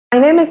My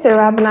name is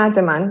Irabna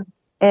Jaman,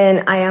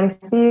 and I am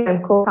CEO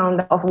and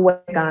co-founder of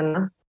Where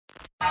Ghana.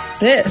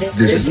 This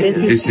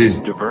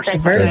is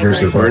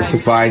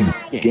Diversified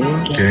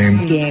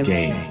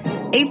Game.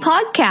 A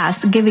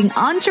podcast giving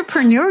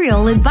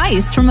entrepreneurial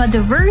advice from a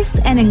diverse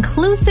and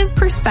inclusive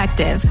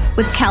perspective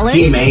with Kellen.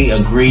 He may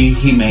agree,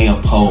 he may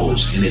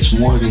oppose, and it's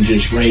more than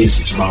just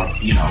race, it's about,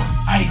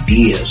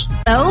 ideas.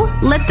 So,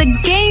 let the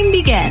game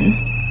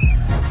begin.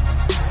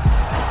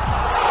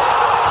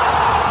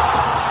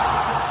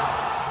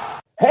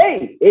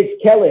 Hey,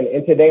 it's Kellen,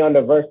 and today on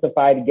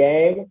Diversified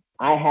Game,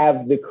 I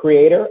have the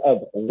creator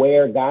of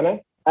Where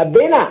Ghana,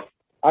 Abena,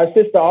 our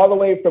sister all the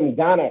way from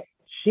Ghana.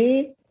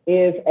 She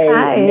is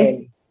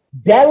a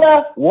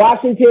Mandela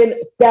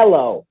Washington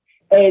Fellow,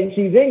 and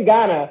she's in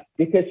Ghana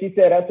because she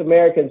said us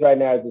Americans right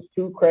now is just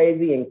too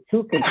crazy and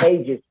too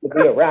contagious to be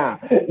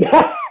around.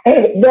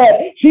 But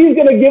she's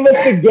going to give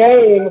us the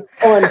game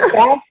on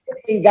fashion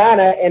in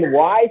Ghana and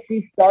why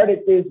she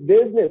started this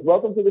business.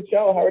 Welcome to the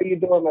show. How are you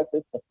doing, my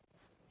sister?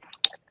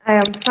 I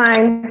am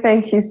fine.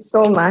 Thank you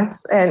so much.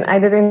 And I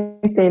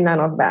didn't say none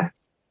of that.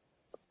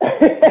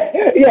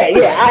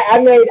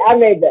 I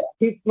made that.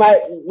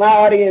 My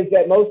audience,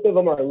 that most of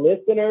them are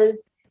listeners,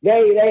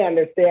 they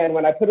understand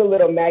when I put a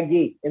little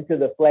Maggi into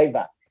the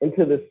flavor,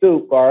 into the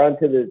soup or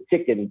onto the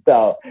chicken.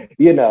 So,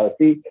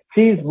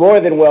 she's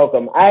more than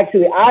welcome. I'd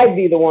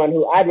be the one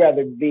who I'd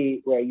rather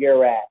be where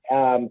you're at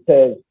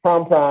because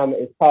Prom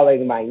is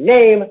calling my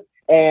name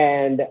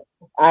and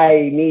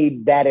I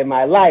need that in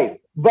my life.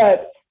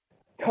 But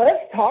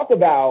let's talk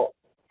about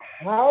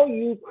how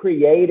you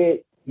created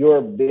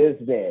your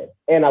business.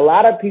 And a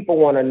lot of people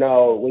want to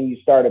know, when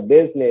you start a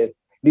business,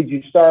 did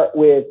you start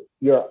with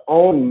your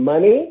own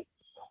money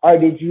or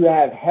did you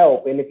have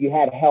help? And if you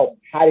had help,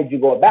 how did you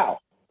go about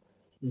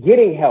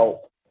getting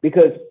help?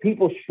 Because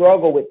people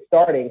struggle with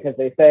starting because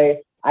they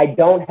say, I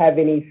don't have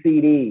any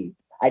CDs.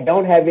 I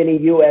don't have any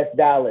US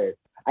dollars.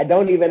 I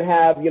don't even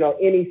have,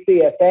 any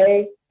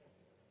CFA.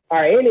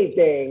 Or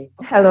anything.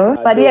 Hello,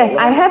 but yes,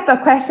 I have the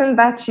question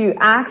that you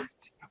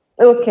asked.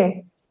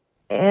 Okay.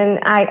 And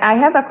I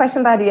have a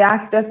question that you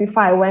asked just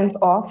before I went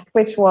off,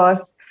 which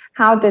was,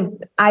 how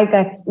did I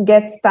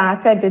get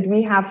started? Did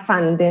we have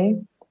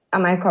funding?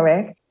 Am I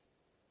correct?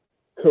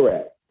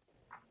 Correct.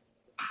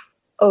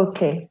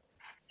 Okay.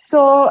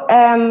 So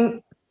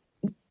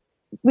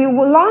we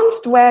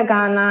launched Where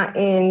Ghana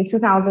in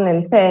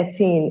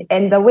 2013.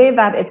 And the way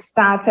that it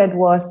started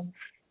was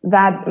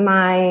that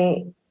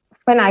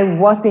when I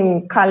was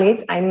in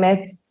college, I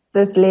met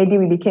this lady.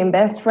 We became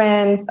best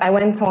friends. I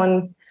went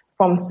on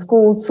from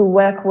school to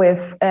work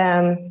with.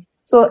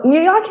 So New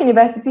York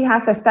University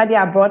has a study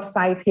abroad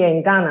site here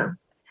in Ghana.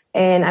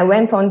 And I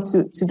went on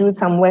to do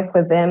some work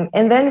with them.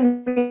 And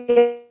then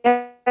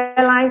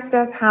realized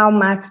just how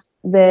much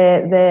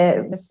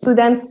the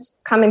students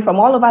coming from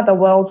all over the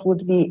world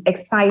would be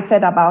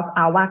excited about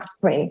our wax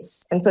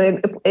prints. And so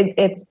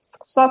it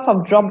sort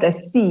of dropped a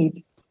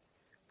seed.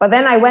 But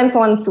then I went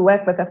on to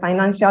work with a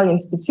financial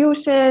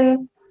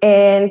institution,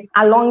 and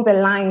along the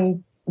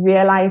line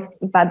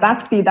realized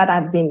that seed that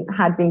had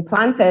been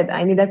planted,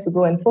 I needed to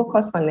go and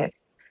focus on it.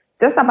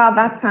 Just about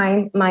that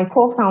time, my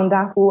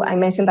co-founder, who I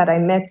mentioned that I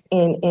met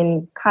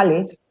in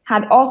college,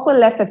 had also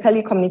left a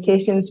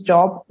telecommunications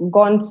job,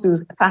 gone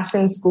to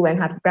fashion school, and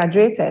had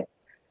graduated.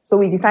 So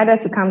we decided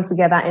to come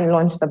together and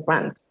launch the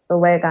brand, the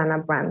Where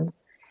Ghana brand.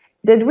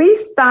 Did we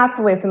start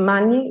with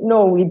money?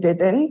 No, we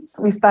didn't.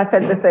 We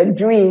started with a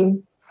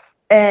dream.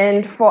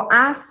 And for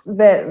us,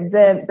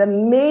 the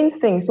main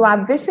thing, so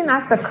our vision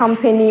as a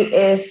company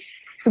is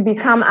to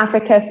become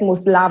Africa's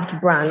most loved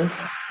brand.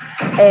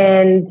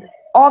 And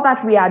all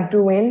that we are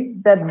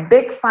doing, the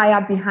big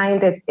fire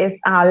behind it is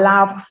our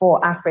love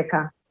for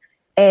Africa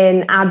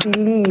and our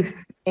belief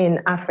in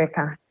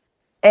Africa.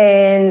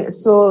 And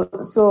so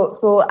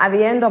at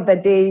the end of the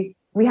day,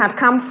 we had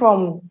come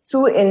from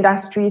two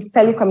industries,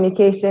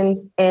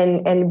 telecommunications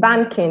and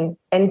banking,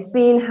 and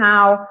seeing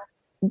how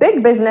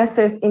big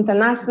businesses,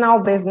 international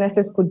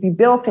businesses could be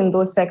built in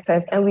those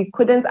sectors. And we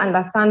couldn't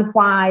understand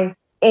why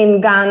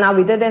in Ghana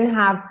we didn't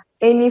have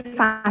any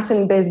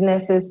fashion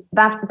businesses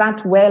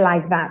that were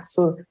like that.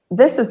 So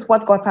this is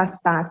what got us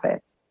started.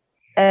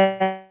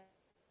 As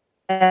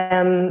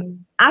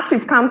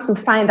we've come to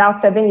find out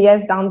 7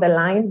 years down the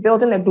line,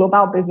 building a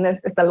global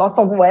business is a lot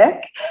of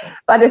work,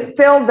 but it's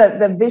still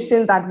the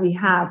vision that we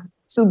have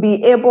to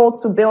be able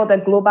to build a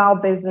global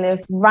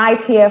business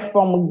right here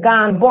from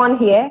Ghana, born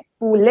here,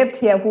 who lived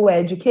here, who were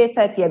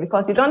educated here,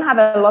 because you don't have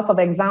a lot of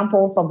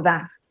examples of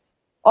that.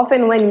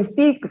 Often when you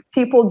see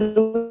people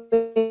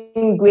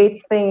doing great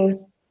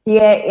things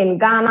here in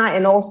Ghana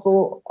and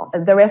also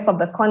the rest of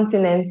the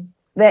continent,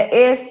 there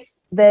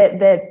is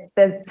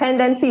the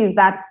tendency is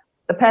that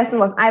the person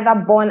was either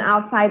born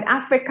outside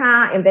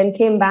Africa and then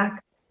came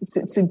back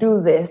to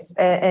do this.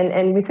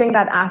 And we think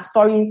that our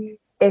story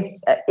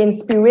is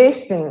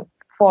inspiration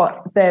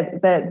for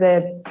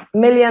the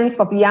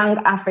millions of young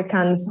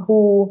Africans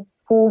who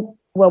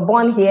were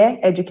born here,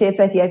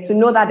 educated here, to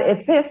know that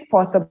it is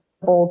possible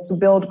to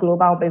build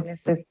global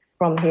businesses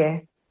from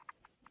here.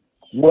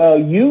 Well,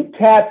 you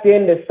tapped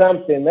into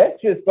something.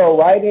 Let's just go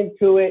right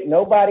into it.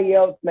 Nobody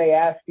else may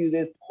ask you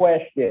this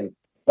question,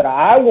 but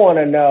I want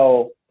to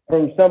know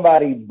from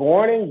somebody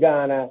born in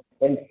Ghana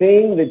and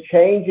seeing the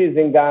changes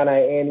in Ghana,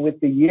 and with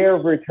the year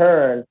of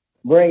return,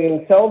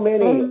 bringing so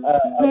many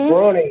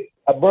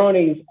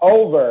Abronis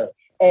over,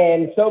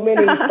 and so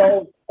many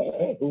folks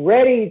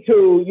ready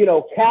to,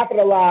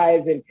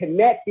 capitalize and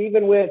connect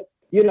even with,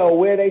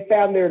 where they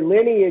found their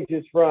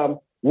lineages from.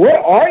 What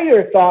are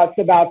your thoughts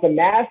about the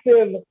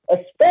massive,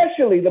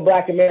 especially the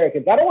Black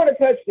Americans? I don't want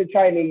to touch the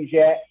Chinese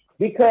yet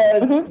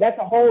because that's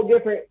a whole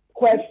different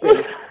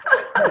question.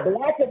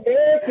 Black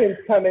Americans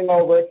coming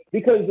over,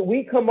 because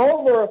we come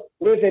over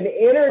with an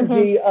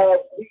energy of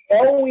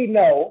we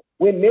know,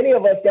 when many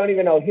of us don't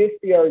even know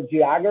history or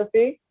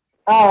geography.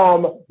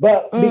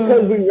 But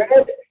because we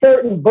read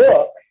certain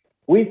books,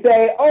 we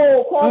say,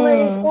 oh,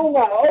 Kwame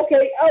Nkrumah,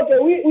 okay,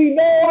 we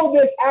know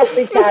this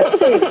African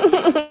thing.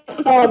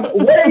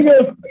 What are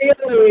your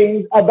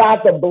feelings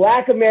about the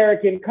Black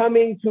American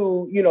coming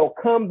to,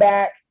 come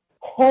back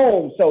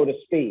home, so to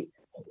speak?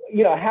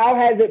 How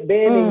has it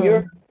been in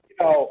your,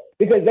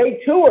 because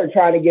they too are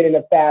trying to get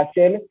into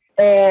fashion,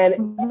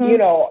 and,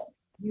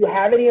 you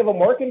have any of them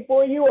working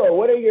for you, or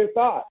what are your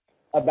thoughts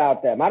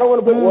about them? I don't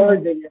want to put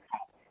words in your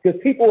mouth,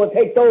 because people will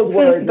take those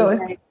words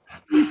and say,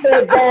 you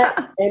said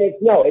that, and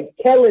it's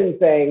Kellen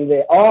saying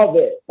that, all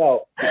this.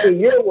 So, in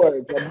your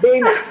words,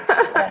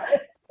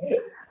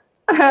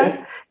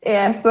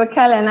 Yeah, so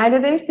Kellen, I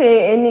didn't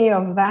say any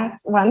of that.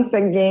 Once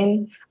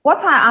again, what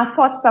are our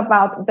thoughts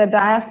about the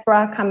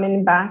diaspora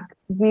coming back?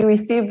 We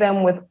receive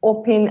them with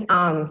open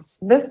arms.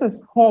 This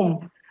is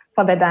home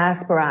for the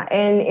diaspora.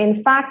 And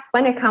in fact,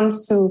 when it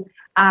comes to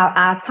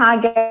our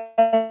target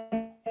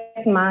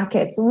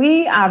markets,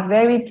 we are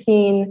very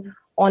keen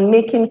on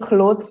making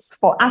clothes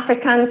for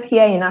Africans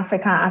here in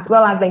Africa, as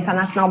well as the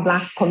international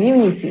Black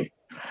community.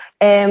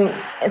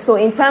 So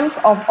in terms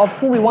of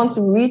who we want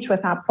to reach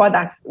with our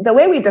products, the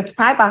way we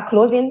describe our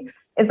clothing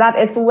is that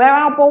it's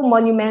wearable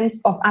monuments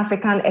of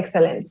African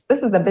excellence.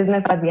 This is the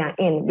business that we are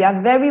in. We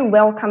are very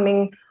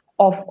welcoming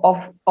of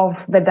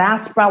the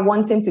diaspora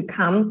wanting to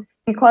come,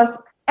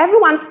 because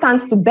everyone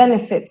stands to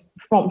benefit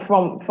from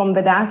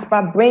the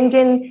diaspora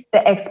bringing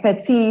the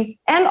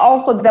expertise and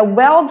also the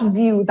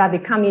worldview that they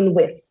come in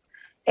with.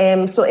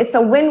 So it's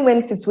a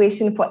win-win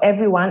situation for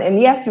everyone. And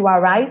yes, you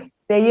are right.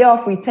 The year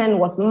of return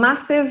was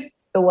massive.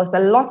 There was a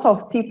lot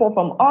of people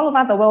from all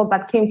over the world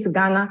that came to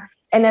Ghana,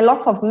 and a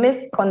lot of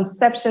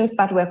misconceptions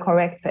that were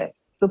corrected.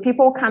 So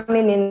people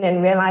coming in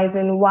and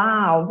realizing,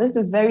 wow, this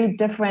is very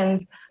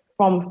different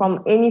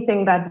from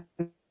anything that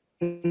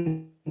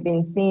we've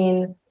been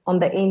seeing on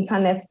the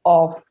internet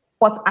of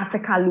what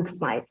Africa looks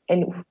like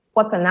and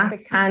what an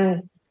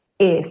African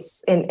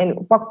is, and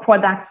what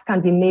products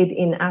can be made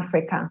in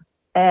Africa.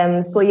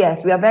 So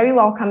yes, we are very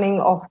welcoming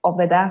of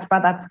the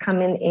diaspora that's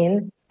coming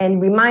in, and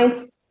we might,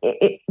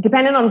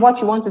 depending on what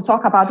you want to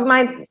talk about, we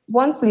might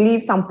want to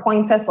leave some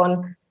pointers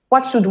on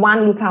what should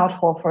one look out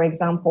for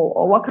example,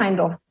 or what kind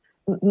of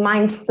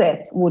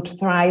mindset would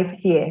thrive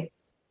here.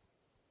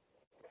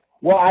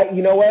 Well,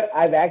 you know what?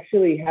 I've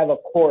actually have a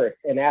course,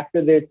 and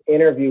after this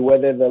interview,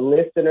 whether the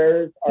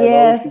listeners or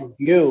those who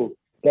view,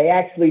 they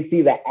actually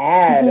see the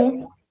ad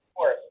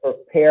course,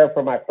 prepare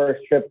for my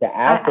first trip to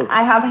Africa.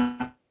 I've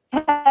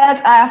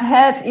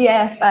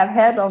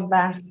heard of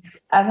that.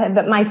 I've heard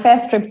that my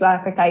first trip to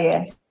Africa,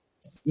 yes.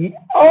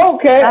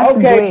 Okay, that's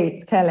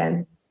great,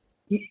 Kellen.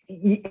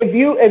 If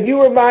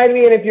you remind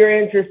me, and if you're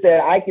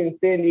interested, I can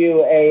send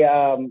you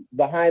a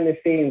behind the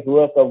scenes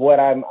look of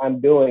what I'm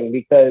doing,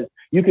 because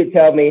you could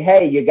tell me,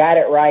 hey, you got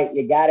it right,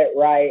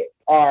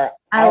 or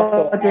I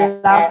would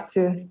love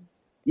to.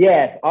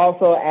 Yes,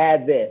 also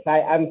add this.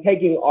 I'm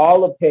taking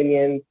all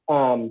opinions.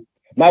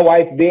 My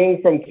wife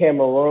being from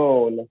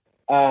Cameroon,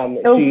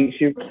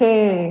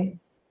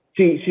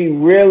 she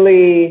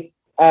really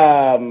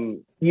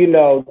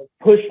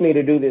pushed me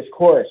to do this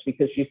course,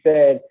 because she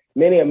said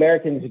many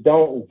Americans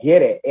don't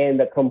get it, and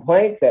the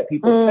complaints that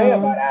people say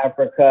about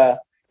Africa,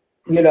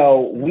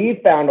 we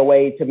found a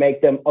way to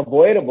make them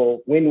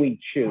avoidable when we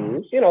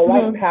choose.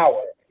 Like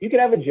power. You could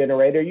have a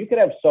generator, you could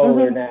have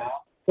solar now,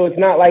 so it's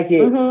not like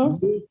it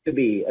used to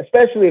be,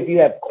 especially if you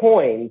have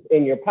coins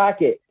in your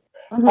pocket.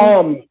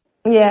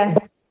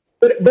 Yes.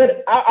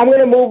 But I'm going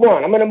to move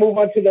on. I'm going to move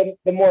on to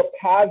the more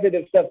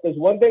positive stuff, because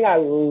one thing I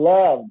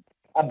love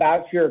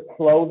about your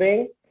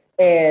clothing,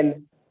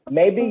 and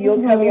maybe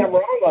you'll tell me I'm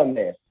wrong on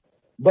this,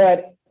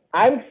 but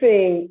I'm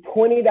seeing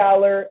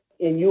 $20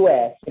 in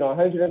US,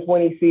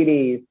 120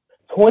 CDs,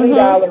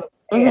 $20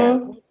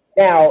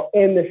 Now,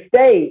 in the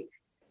States,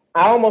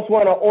 I almost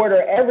want to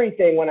order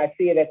everything when I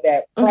see it at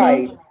that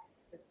price.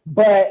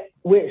 But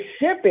with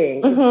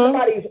shipping, if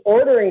somebody's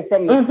ordering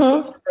from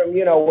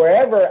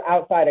wherever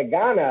outside of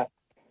Ghana,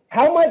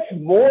 how much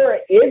more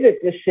is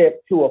it to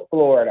ship to a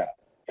Florida,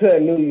 to a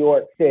New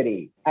York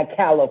City, a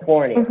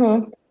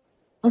California?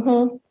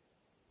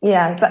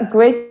 Yeah,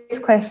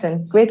 great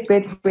question. Great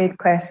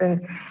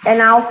question.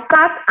 And I'll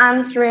start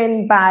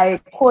answering by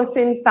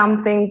quoting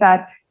something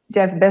that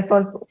Jeff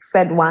Bezos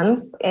said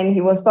once, and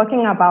he was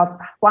talking about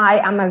why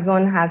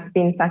Amazon has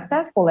been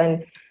successful.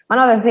 And one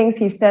of the things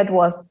he said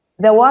was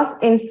there was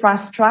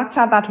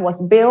infrastructure that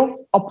was built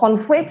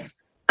upon which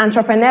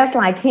entrepreneurs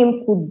like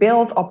him could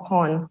build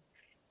upon.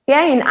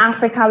 Here in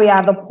Africa, we are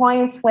at the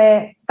point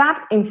where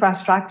that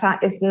infrastructure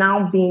is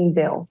now being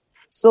built.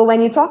 So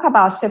when you talk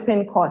about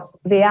shipping costs,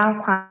 they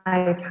are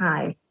quite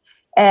high.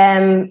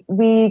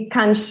 We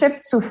can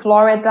ship to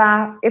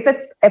Florida. If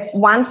it's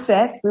one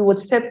shirt, we would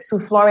ship to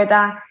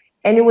Florida,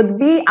 and it would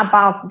be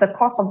about the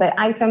cost of the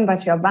item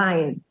that you're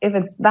buying, if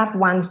it's that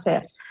one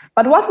shirt.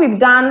 But what we've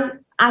done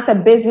as a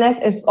business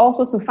is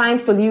also to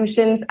find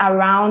solutions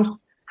around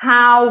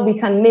how we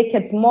can make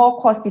it more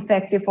cost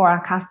effective for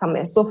our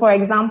customers. So for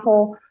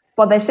example,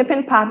 for the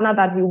shipping partner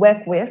that we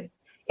work with,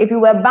 if you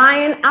were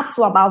buying up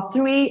to about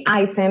 3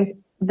 items,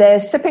 the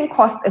shipping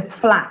cost is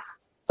flat.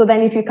 So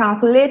then if you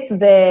calculate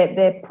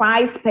the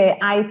price per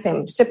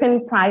item,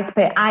 shipping price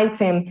per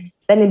item,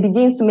 then it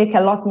begins to make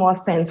a lot more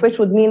sense, which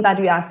would mean that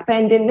we are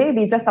spending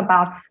maybe just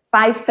about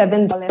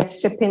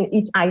 $5-7 shipping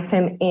each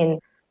item in.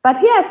 But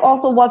here's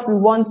also what we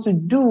want to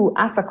do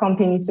as a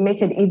company to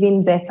make it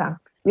even better.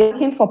 We are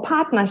looking for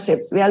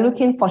partnerships. We are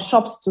looking for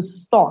shops to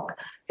stock.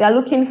 We are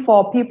looking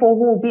for people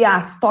who will be our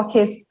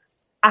stockists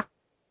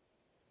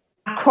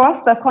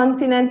across the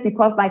continent,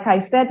 because like I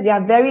said, we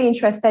are very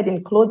interested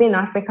in clothing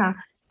Africa,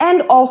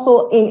 and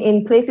also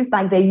in places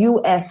like the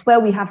US, where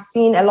we have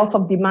seen a lot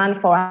of demand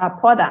for our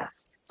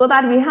products, so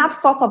that we have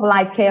sort of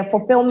like a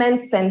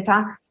fulfillment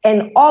center,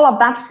 and all of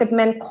that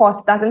shipment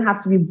cost doesn't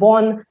have to be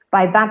borne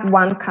by that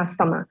one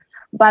customer.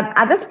 But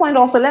at this point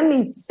also, let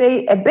me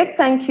say a big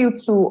thank you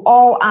to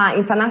all our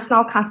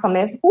international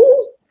customers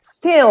who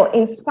still,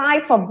 in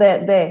spite of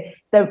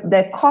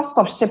the cost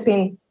of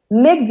shipping,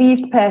 make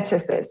these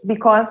purchases.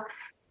 Because,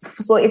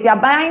 so if you're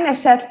buying a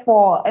shirt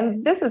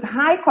and this is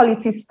high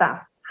quality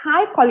stuff,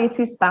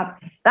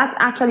 that's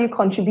actually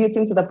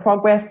contributing to the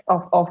progress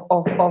of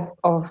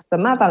the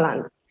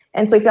motherland.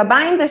 And so if you're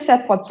buying the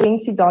shirt for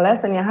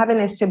 $20 and you're having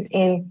it shipped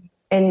in,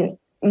 and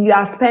you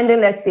are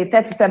spending, let's say,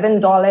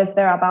 $37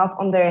 thereabouts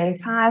on the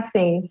entire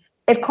thing,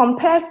 it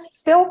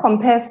still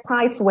compares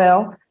quite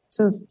well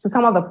to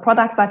some of the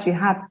products that you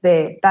have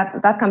there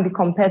that can be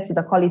compared to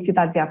the quality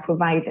that they are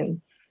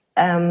providing.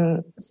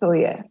 So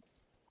yes.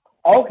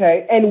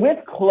 Okay, and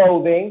with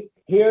clothing,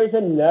 here's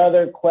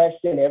another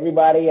question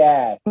everybody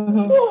asks.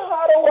 Mm-hmm. Well,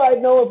 how do I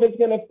know if it's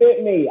going to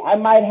fit me? I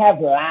might have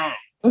lots,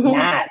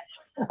 not.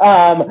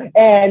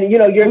 And,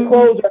 your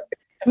clothes are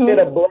a fit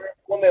a black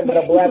woman,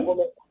 but a black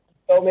woman has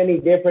so many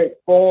different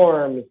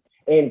forms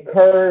and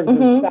curves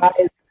and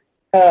sizes,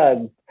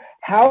 tugs.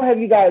 How have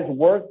you guys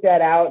worked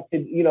that out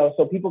to,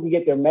 so people can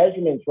get their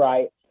measurements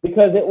right?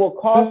 Because it will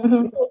cost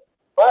you so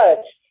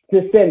much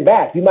to send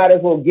back. You might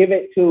as well give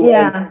it to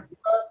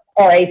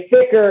a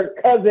thicker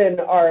cousin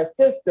or a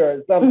sister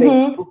or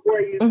something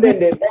before you send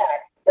it back.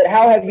 But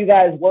how have you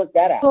guys worked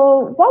that out?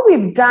 So what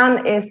we've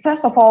done is,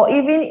 first of all,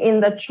 even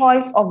in the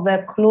choice of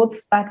the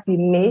clothes that we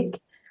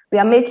make, we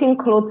are making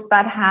clothes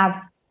that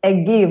have a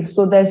give.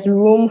 So there's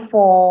room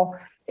for,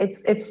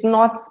 it's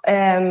not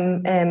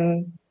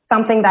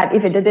something that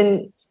if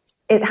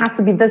it has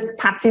to be this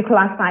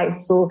particular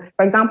size. So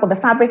for example, the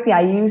fabric we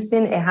are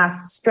using, it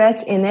has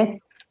stretch in it,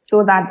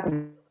 so that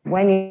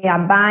when you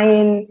are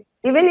buying,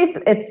 even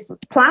if it's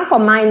plus or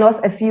minus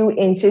a few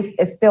inches,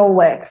 it still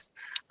works.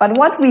 But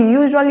what we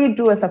usually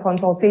do is a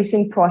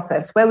consultation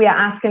process where we are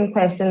asking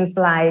questions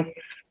like,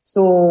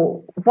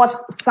 so what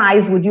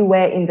size would you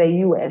wear in the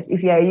US?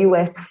 If you're a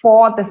US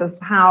 4, this is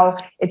how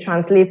it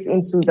translates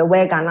into the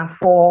Wear Ghana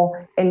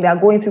 4, and we are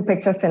going through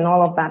pictures and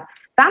all of that.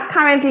 That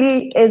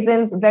currently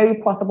isn't very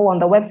possible on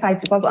the website,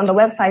 because on the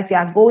website, you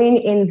are going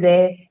in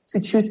there to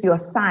choose your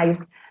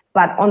size.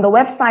 But on the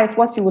website,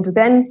 what you would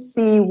then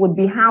see would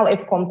be how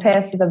it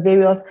compares to the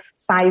various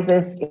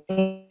sizes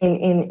in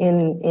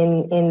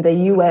the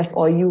US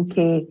or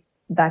UK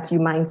that you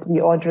might be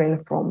ordering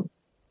from.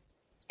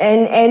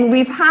 And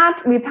we've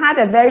had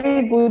a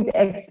very good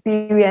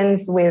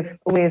experience with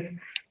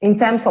in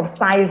terms of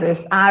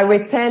sizes. Our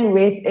return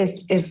rate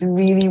is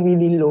really,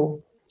 really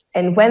low.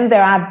 And when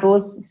there are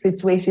those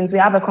situations, we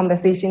have a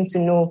conversation to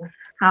know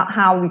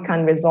how we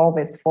can resolve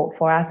it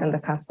for us and the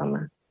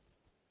customer.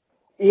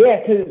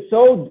 Yeah, because it's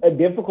so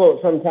difficult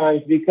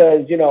sometimes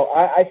because,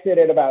 I sit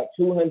at about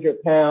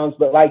 200 pounds,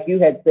 but like you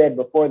had said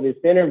before this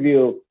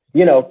interview,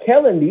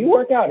 Kellen, do you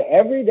work out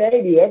every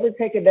day? Do you ever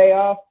take a day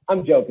off?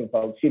 I'm joking,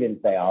 folks. She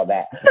didn't say all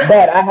that.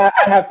 But I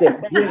have to,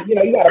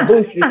 you got to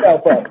boost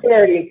yourself up.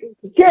 Charity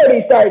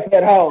starts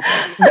at home.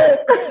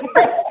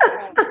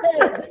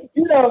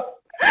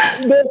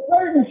 There's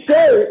certain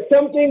shirts,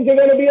 some things are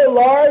going to be a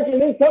large,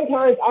 and then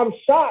sometimes I'm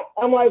shocked.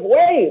 I'm like,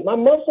 wait, my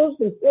muscles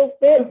can still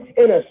fit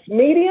in a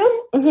medium?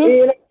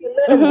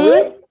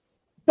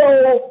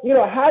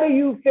 So, how do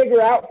you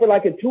figure out for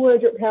like a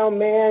 200-pound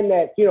man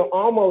that's,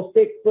 almost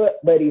 6 foot,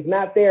 but he's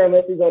not there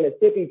unless he's on his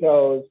tippy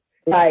toes,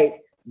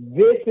 like,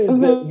 this is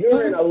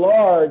you're in a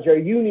large or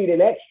you need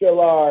an extra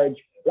large.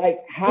 Like,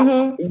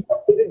 how is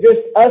it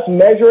just us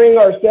measuring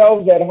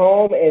ourselves at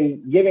home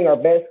and giving our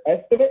best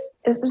estimate?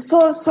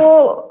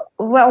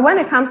 Well, when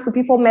it comes to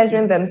people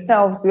measuring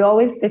themselves, we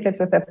always take it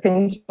with a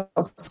pinch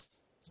of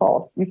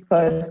salt,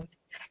 because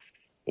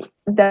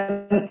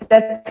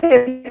the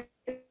tape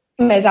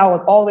measure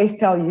will always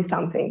tell you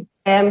something.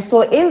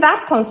 So in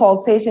that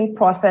consultation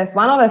process,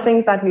 one of the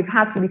things that we've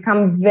had to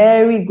become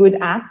very good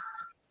at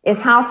is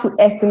how to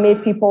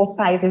estimate people's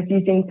sizes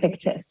using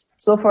pictures.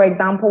 So for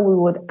example, we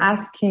would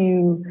ask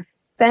you,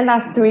 send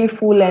us 3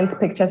 full-length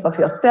pictures of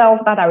yourself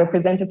that are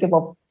representative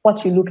of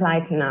what you look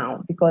like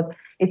now. Because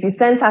if you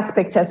sent us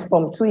pictures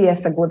from 2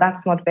 years ago,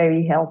 that's not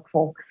very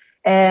helpful.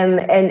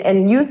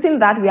 And using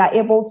that, we are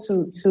able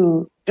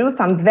to do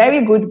some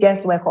very good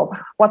guesswork of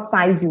what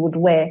size you would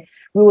wear.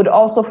 We would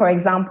also, for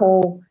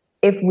example,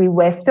 if we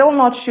were still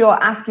not sure,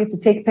 ask you to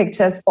take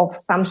pictures of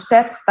some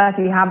shirts that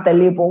we have the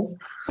labels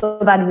so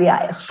that we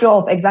are sure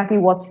of exactly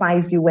what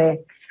size you wear.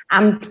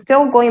 I'm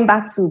still going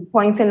back to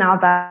pointing out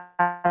that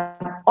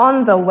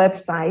on the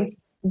website,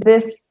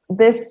 this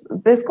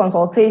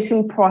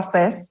consultation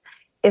process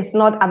is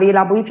not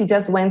available if you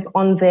just went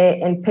on there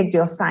and picked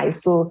your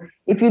size. So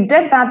if you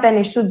did that, then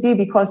it should be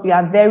because you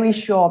are very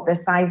sure of the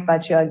size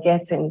that you're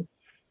getting.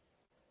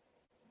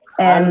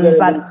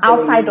 But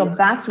outside of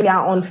that, we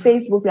are on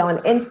Facebook, we are on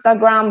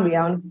Instagram, we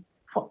are on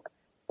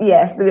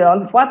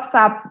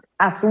WhatsApp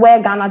as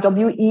Wearghana,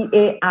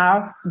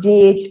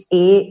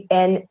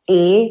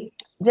 WEARGHANA.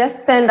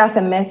 Just send us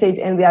a message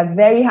and we are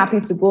very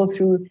happy to go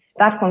through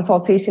that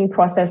consultation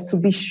process to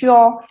be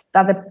sure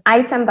that the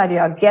item that you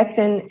are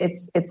getting,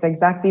 it's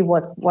exactly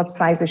what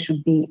size it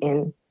should be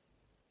in.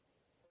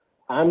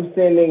 I'm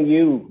sending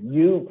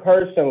you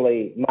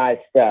personally my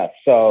stuff.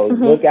 So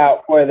look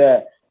out for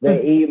the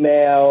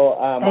email.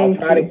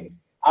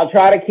 I'll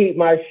try to keep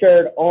my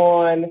shirt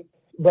on,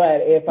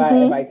 but if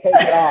I take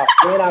it off,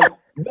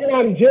 then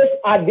I'm just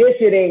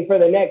auditioning for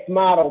the next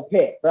model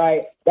pick,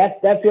 right? That's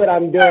what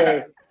I'm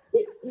doing.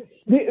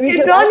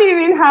 You don't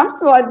even have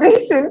to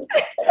audition.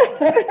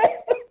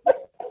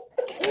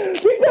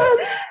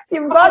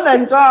 You've got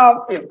the job.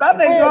 You've got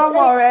the job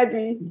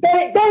already.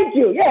 Thank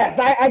you. Yes,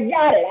 I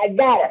got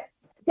it.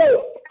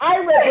 So I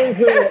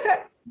represent,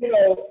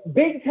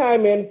 big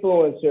time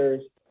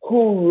influencers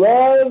who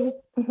love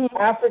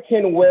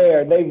African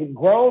wear. They've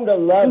grown to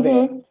love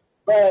it.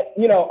 But,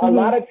 a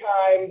lot of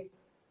times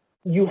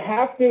you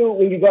have to,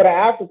 when you go to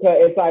Africa,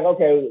 it's like,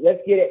 okay,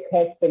 let's get it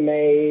custom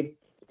made.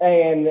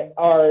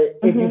 Or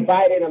if you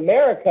buy it in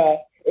America,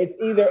 it's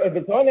either, if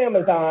it's on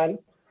Amazon,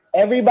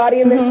 everybody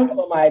in the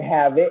table might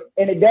have it,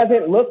 and it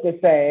doesn't look the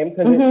same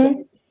because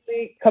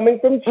it's coming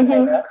from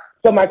China.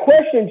 So my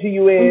question to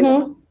you is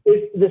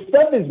the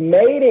stuff is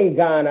made in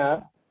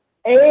Ghana,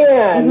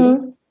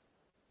 and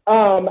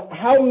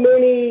how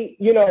many,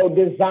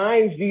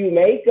 designs do you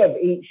make of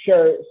each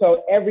shirt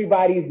so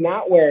everybody's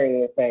not wearing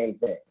the same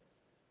thing?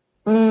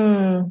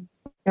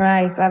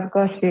 Right, I've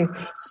got you.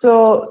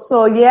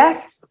 So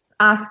yes,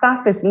 our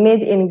stuff is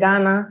made in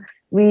Ghana.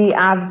 We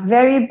are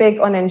very big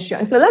on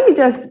ensuring. So let me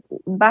just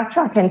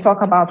backtrack and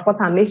talk about what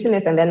our mission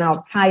is, and then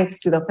I'll tie it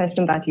to the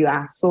question that you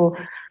asked. So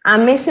our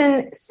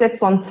mission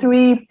sits on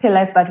 3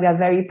 pillars that we are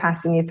very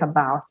passionate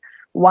about.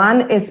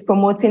 1 is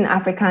promoting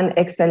African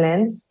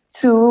excellence.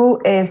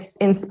 2 is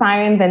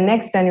inspiring the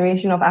next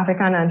generation of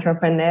African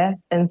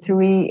entrepreneurs. And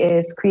 3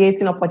 is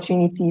creating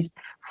opportunities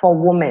for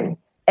women.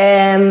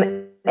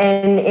 And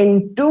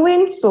in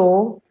doing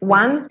so,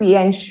 1, we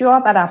ensure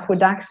that our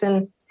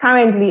production,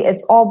 currently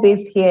it's all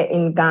based here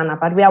in Ghana,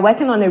 but we are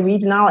working on a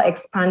regional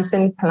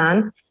expansion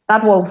plan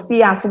that will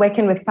see us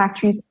working with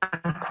factories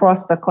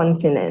across the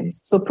continent.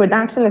 So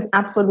production is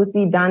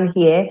absolutely done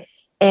here.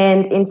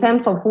 And in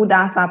terms of who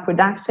does our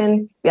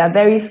production, we are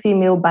very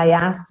female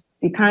biased.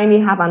 We currently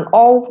have an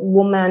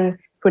all-woman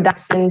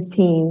production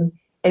team,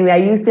 and we are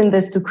using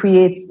this to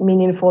create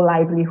meaningful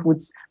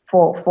livelihoods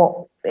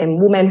for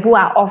women who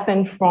are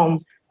often from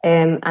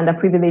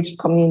underprivileged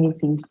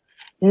communities.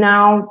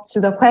 Now, to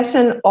the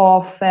question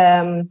of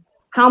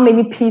how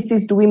many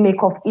pieces do we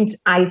make of each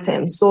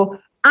item? So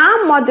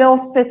our model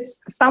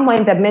sits somewhere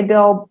in the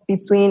middle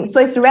between, so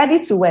it's ready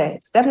to wear.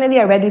 It's definitely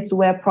a ready to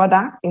wear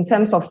product in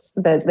terms of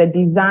the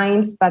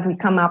designs that we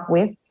come up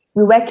with.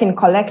 We work in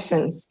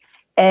collections.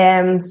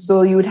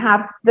 So you would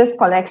have this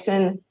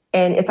collection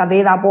and it's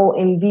available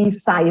in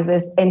these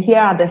sizes. And here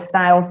are the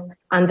styles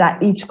under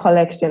each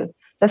collection.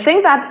 The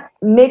thing that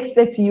makes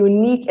it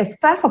unique is,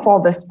 first of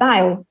all, the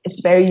style.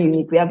 It's very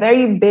unique. We are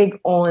very big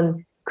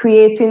on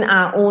creating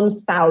our own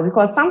style,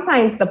 because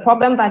sometimes the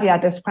problem that you are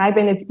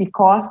describing is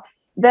because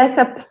there's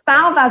a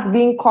style that's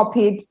being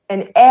copied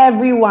and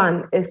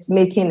everyone is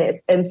making it.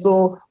 And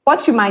so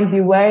what you might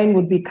be wearing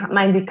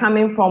might be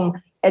coming from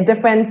a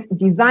different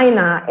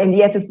designer, and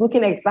yet it's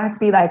looking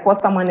exactly like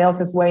what someone else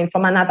is wearing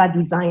from another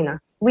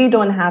designer. We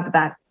don't have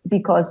that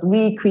because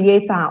we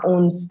create our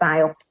own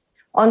styles.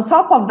 On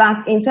top of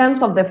that, in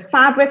terms of the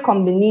fabric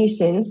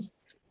combinations,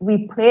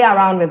 we play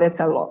around with it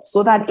a lot,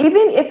 so that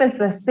even if it's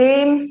the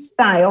same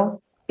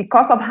style,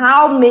 because of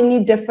how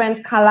many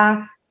different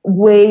color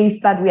ways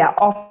that we are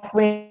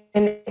offering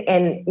and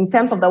in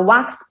terms of the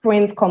wax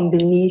print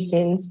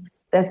combinations,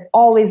 there's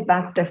always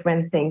that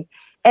different thing.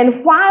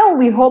 And while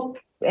we hope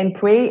and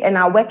pray and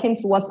are working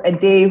towards a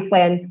day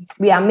when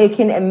we are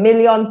making 1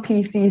 million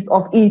pieces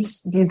of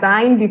each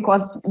design,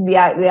 because we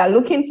are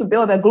looking to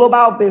build a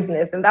global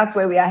business, and that's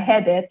where we are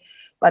headed.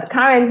 But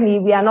currently,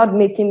 we are not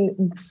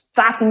making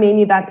that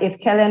many that if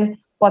Kellen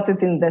bought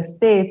it in the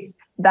States,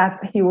 that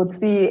he would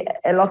see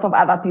a lot of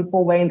other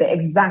people wearing the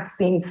exact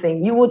same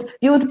thing. You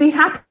would be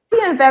happy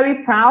and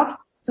very proud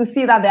to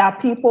see that there are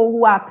people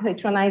who are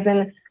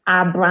patronizing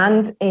our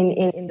brand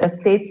in the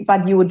States,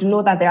 but you would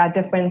know that there are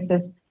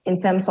differences in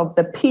terms of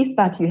the piece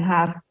that you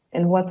have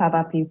and what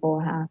other people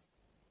have.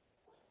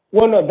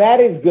 Well, no, that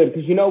is good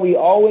because, we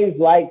always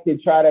like to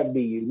try to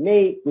be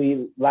unique.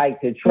 We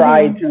like to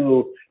try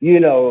to,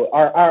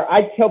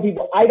 I tell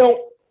people I don't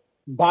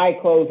buy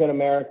clothes in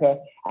America.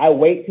 I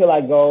wait till I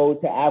go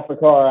to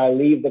Africa or I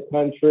leave the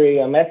country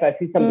unless I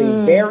see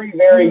something very,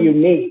 very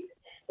unique.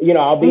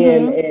 I'll be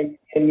in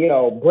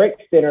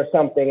Brixton or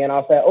something and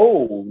I'll say,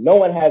 oh, no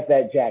one has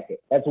that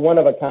jacket. That's one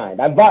of a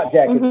kind. I bought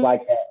jackets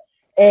like that.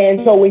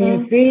 And so when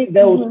you see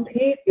those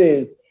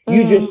pieces,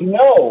 you just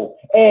know.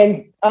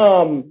 And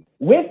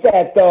with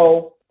that,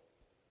 though,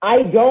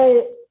 I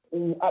don't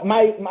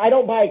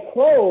buy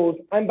clothes.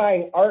 I'm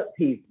buying art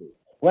pieces.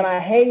 When I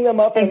hang them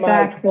up in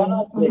my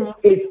closet,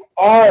 it's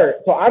art.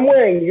 So I'm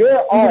wearing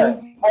your art.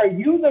 Are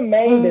you the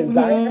main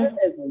designer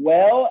as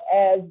well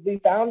as the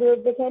founder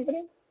of the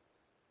company?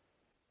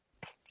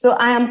 So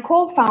I am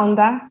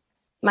co-founder.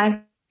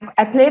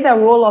 I play the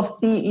role of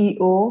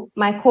CEO.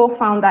 My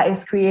co-founder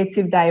is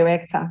creative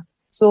director.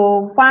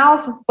 So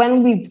whilst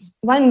when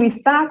we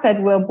started,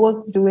 we were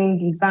both doing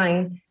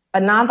design.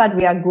 But now that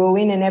we are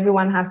growing and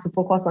everyone has to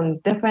focus on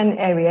different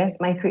areas,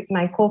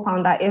 my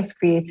co-founder is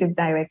creative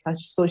director.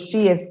 So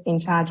she is in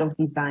charge of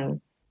design.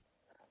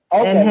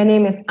 Okay. And her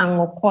name is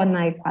Angoko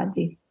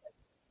Naikwade.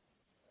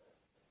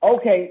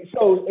 Okay,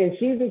 so and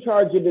she's in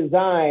charge of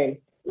design.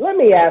 Let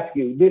me ask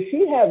you, does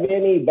she have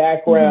any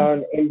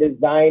background in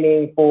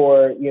designing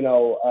for,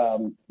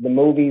 the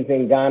movies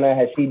in Ghana?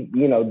 Has she,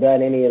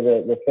 done any of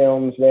the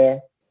films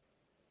there?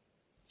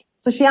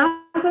 So she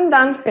hasn't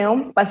done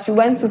films, but she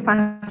went to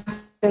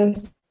fashion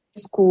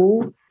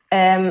school.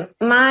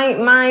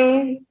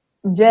 My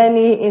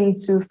journey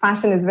into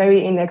fashion is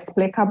very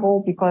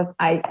inexplicable because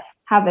I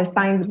have a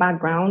science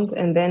background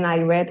and then I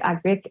read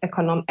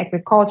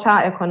agriculture,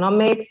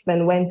 economics,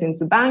 then went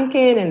into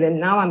banking and then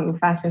now I'm in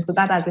fashion. So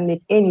that doesn't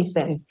make any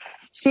sense.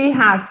 She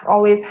has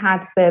always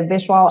had the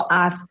visual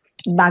arts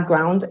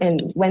background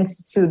and went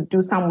to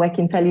do some work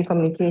in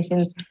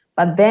telecommunications.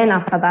 But then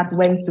after that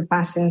went to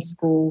fashion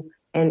school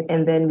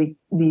and then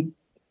we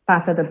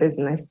started a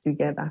business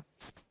together.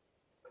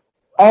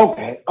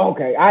 Okay.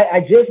 I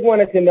just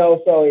wanted to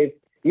know, so if,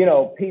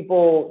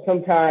 people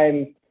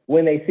sometimes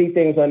when they see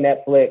things on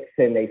Netflix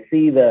and they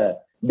see the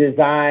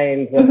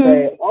designs and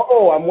say,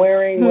 oh, I'm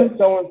wearing what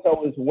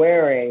so-and-so is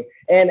wearing.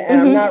 And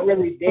I'm not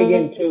really big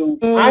into,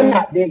 I'm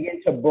not big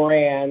into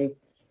brands.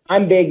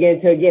 I'm big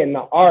into, again,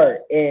 the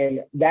art.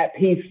 And that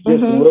piece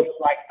just looks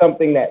like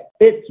something that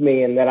fits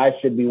me and that I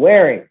should be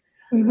wearing.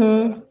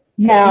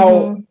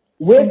 Now,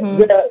 with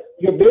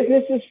your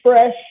business is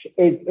fresh,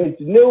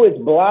 it's new, it's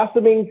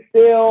blossoming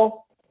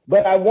still,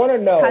 but I want to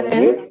know.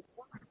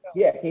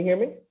 Yeah, can you hear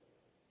me?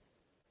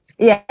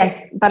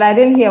 Yes, but I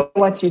didn't hear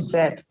what you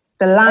said.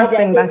 The last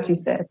thing that you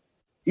said.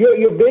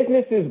 Your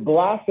business is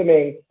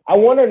blossoming. I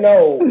want to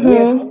know,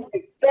 with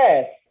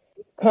success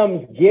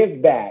comes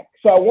give back.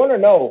 So I want to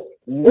know,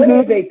 what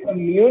is a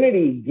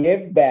community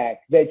give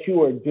back that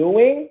you are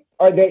doing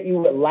or that you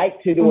would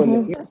like to do in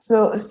the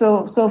future?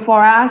 So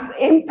for us,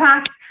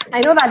 impact, I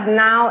know that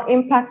now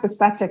impact is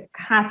such a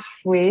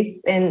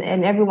catchphrase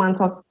and everyone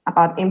talks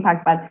about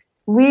impact, but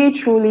we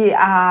truly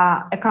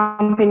are a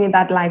company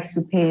that likes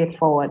to pay it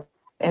forward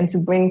and to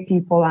bring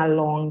people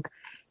along.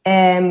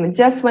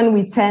 Just when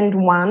we turned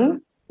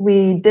 1,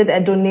 we did a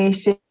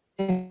donation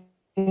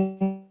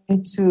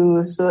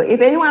so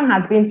if anyone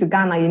has been to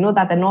Ghana, you know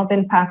that the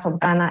northern part of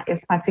Ghana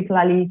is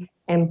particularly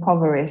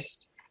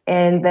impoverished.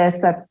 And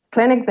there's a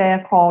clinic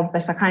there called the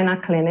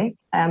Shekinah Clinic,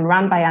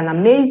 run by an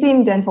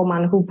amazing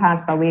gentleman who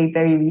passed away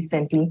very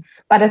recently.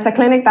 But it's a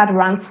clinic that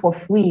runs for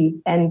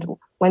free. And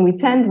when we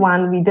turned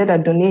 1, we did a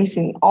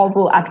donation.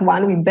 Although at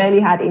 1, we barely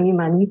had any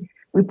money.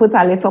 We put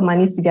our little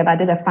monies together,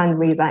 did a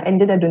fundraiser, and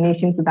did a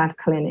donation to that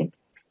clinic.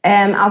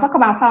 I'll talk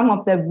about some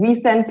of the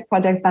recent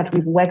projects that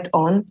we've worked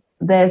on.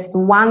 There's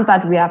one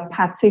that we are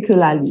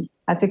particularly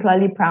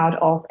proud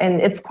of,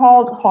 and it's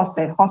called Hose.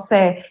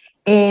 Hose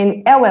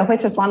in Ewe,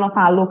 which is one of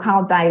our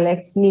local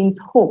dialects, means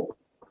hope.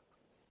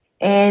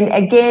 And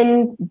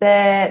again,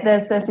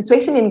 there's a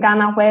situation in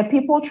Ghana where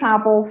people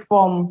travel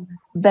from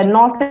the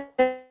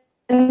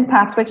northern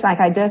parts, which, like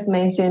I just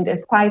mentioned,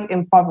 is quite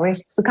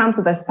impoverished, to come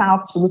to the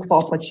south to look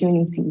for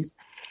opportunities.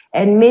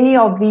 And many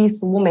of these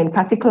women,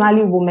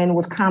 particularly women,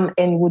 would come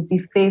and would be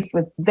faced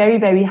with very,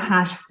 very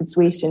harsh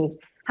situations,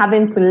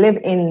 having to live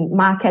in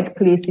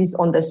marketplaces,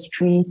 on the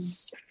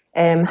streets,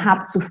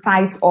 have to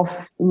fight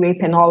off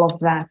rape and all of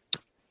that.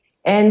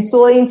 And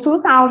so in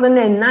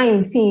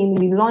 2019,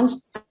 we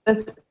launched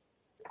this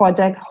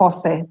project,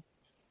 HOSE.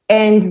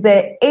 And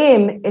the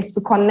aim is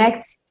to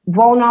connect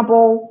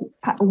vulnerable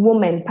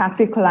women,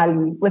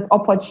 particularly, with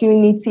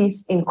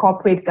opportunities in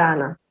corporate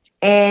Ghana.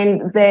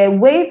 And the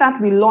way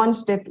that we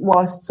launched it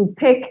was to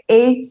pick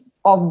 8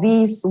 of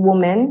these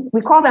women.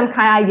 We call them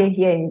Kaya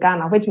here in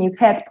Ghana, which means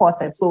head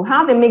porters. So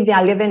how they make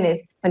their living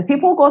is when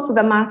people go to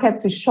the market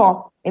to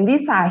shop, and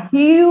these are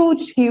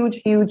huge,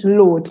 huge, huge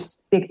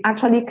loads, they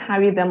actually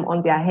carry them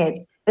on their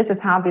heads. This is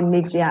how they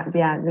make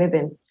their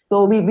living.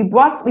 So we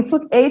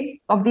took 8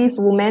 of these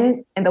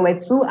women, and there were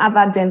 2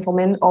 other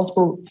gentlemen,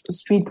 also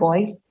street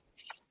boys.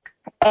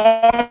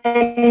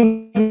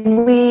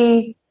 And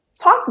we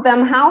taught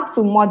them how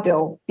to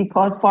model,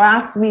 because for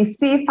us, we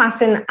see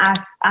fashion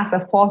as a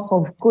force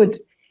of good.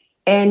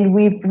 And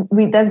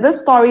there's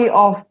this story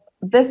of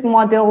this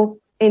model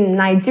in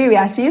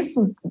Nigeria. She used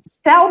to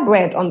sell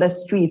bread on the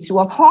street. She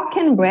was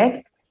hawking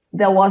bread.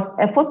 There was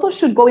a photo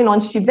shoot going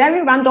on. She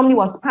very randomly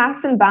was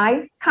passing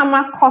by.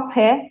 Camera caught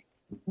her.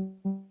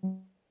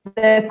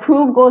 The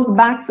crew goes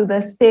back to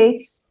the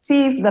States,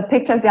 sees the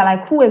pictures. They're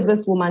like, who is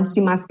this woman?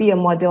 She must be a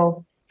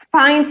model.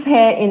 Finds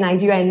her in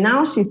Nigeria, and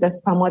now she's a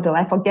supermodel.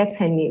 I forget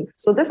her name.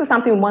 So this is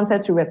something we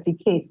wanted to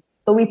replicate.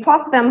 So we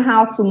taught them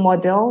how to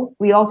model.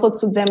 We also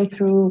took them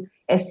through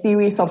a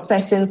series of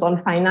sessions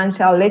on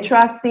financial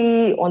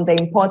literacy, on the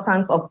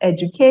importance of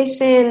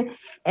education,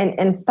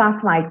 and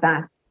stuff like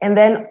that. And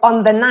then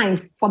on the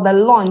night for the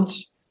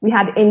launch, we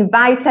had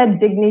invited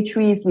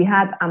dignitaries, we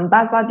had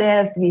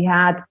ambassadors, we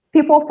had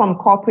people from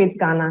corporate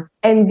Ghana,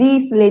 and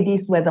these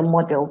ladies were the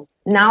models.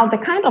 Now, the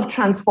kind of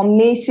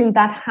transformation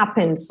that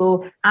happened,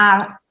 so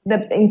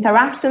the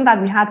interaction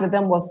that we had with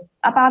them was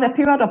about a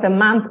period of a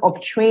month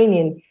of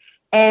training.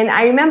 And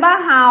I remember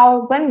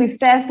how when we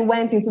first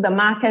went into the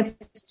market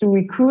to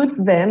recruit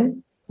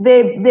them,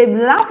 they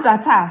laughed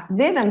at us.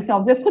 They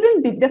themselves, they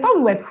thought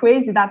we were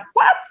crazy. That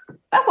what?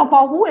 First of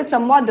all, who is a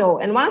model?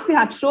 And once we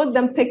had showed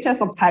them pictures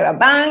of Tyra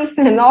Banks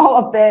and all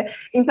of the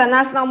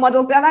international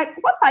models, they're like,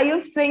 what are you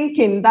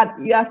thinking that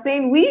you are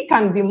saying we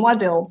can be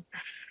models?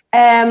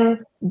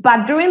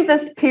 But during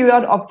this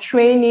period of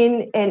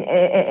training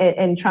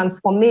and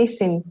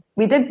transformation,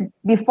 we did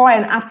before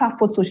and after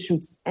photo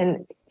shoots.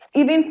 And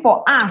even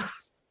for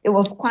us, it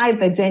was quite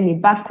the journey.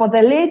 But for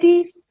the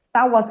ladies,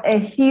 that was a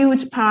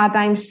huge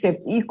paradigm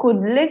shift. You could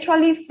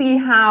literally see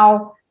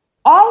how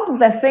all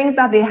the things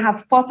that they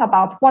have thought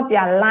about what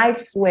their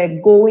lives were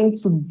going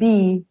to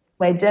be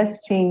were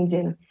just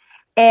changing.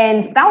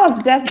 And that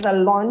was just the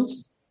launch.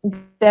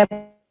 The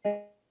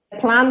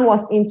plan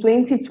was in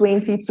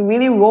 2020 to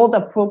really roll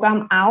the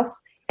program out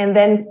and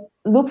then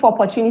look for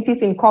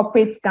opportunities in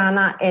corporate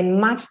Ghana and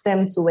match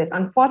them to it.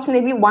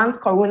 Unfortunately, once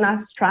Corona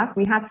struck,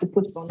 we had to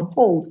put it on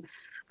hold.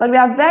 But we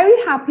are very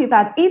happy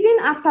that even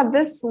after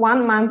this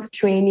 1 month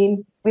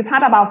training, we've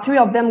had about 3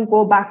 of them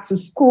go back to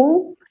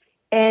school.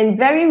 And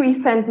very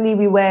recently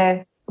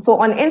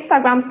so on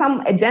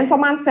Instagram, a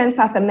gentleman sends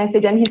us a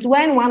message and he's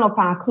wearing one of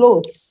our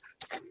clothes.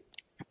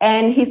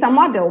 And he's a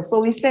model. So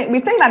we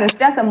think that it's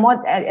just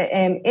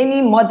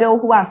any model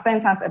who has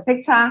sent us a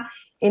picture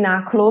in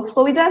our clothes.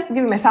 So we just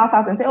give him a shout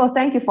out and say, oh,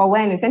 thank you for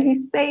wearing it. And he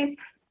says,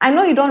 I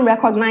know you don't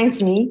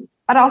recognize me,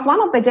 but I was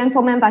one of the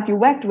gentlemen that you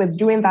worked with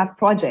during that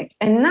project.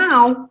 And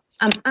now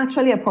I'm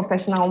actually a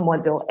professional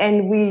model.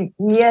 And we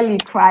nearly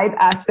cried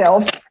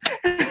ourselves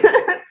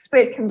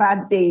sick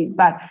that day.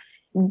 But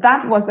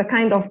that was the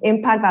kind of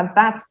impact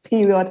that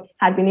period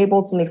had been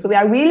able to make. So we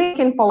are really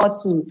looking forward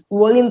to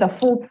rolling the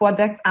full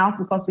project out,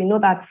 because we know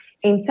that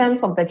in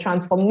terms of the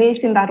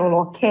transformation that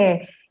will occur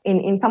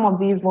in some of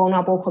these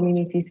vulnerable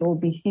communities, it will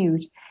be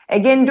huge.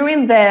 Again,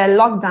 during the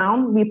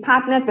lockdown, we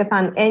partnered with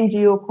an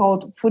NGO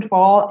called Food for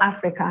All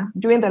Africa.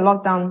 During the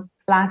lockdown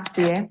last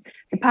year,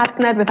 we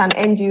partnered with an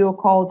NGO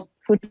called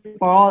Food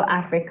for All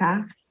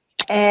Africa.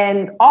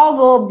 And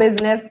although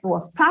business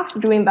was tough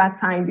during that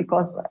time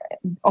because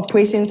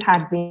operations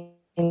had been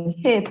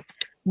hit,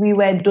 we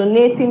were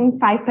donating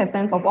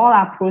 5% of all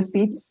our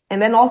proceeds, and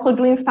then also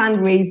doing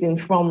fundraising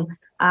from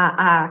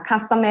our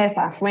customers,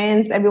 our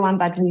friends, everyone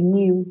that we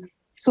knew,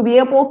 to be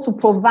able to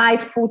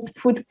provide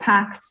food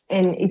packs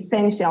and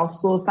essentials,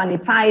 so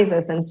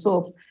sanitizers and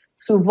soaps,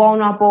 to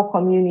vulnerable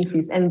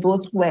communities and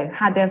those who were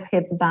hardest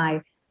hit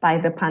by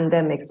the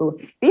pandemic. So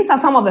these are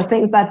some of the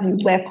things that we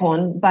work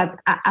on, but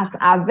at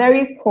our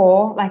very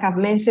core, like I've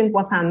mentioned,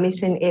 what our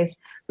mission is,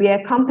 we are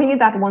a company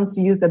that wants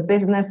to use the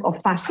business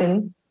of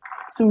fashion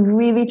to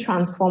really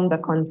transform the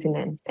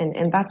continent.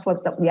 And that's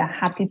what we are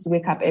happy to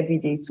wake up every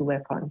day to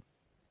work on.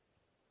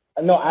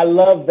 No, I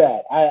love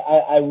that.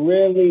 I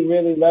really,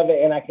 really love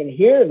it. And I can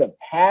hear the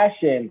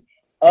passion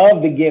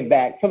of the give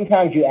back.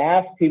 Sometimes you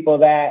ask people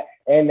that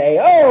and they,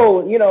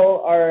 our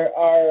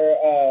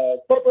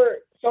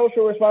corporate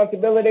social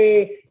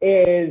responsibility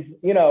is,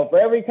 for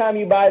every time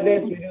you buy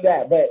this, you do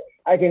that. But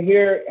I can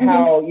hear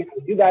how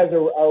you guys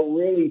are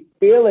really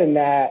feeling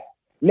that.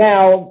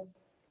 Now,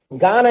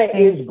 Ghana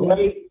is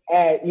great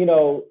at,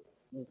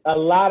 a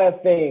lot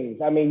of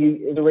things. I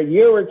mean, the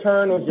year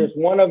return was just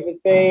one of the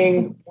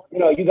things.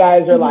 You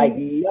guys are like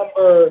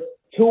number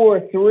 2 or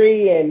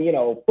 3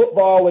 in,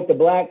 football with the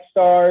Black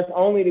Stars,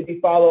 only to be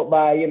followed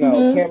by,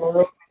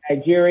 Cameroon,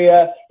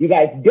 Nigeria. You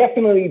guys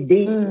definitely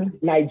beat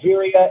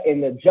Nigeria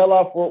in the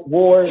Jollof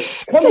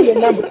Wars, coming in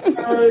number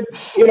 3rd,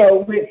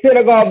 with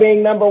Senegal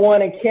being number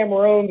 1 and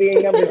Cameroon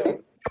being number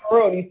 2.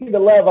 Cameroon, you see the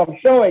love I'm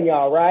showing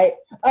y'all, right?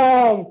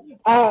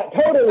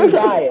 Totally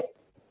biased.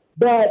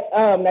 But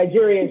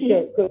Nigerians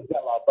shouldn't cook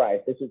jollof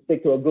rice. They should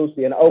stick to a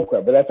goosey and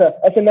okra, but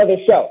that's another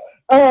show.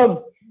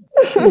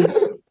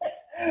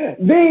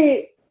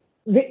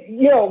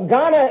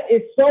 Ghana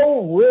is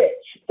so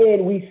rich,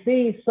 and we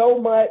see so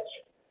much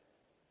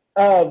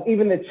of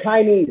even the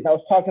Chinese I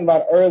was talking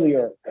about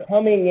earlier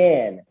coming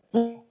in.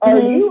 Are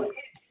you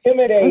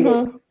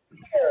intimidated?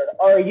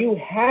 Are you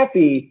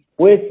happy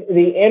with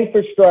the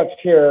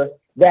infrastructure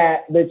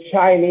that the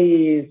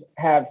Chinese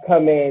have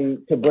come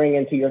in to bring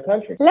into your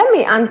country? Let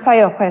me answer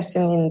your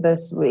question in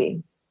this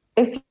way.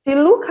 If you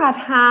look at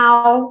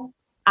how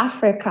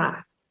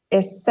Africa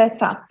is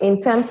set up in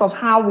terms of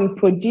how we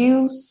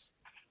produce,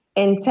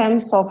 in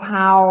terms of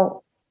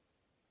how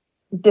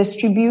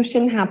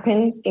distribution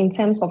happens, in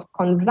terms of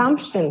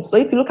consumption. So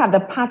if you look at the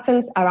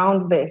patterns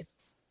around this,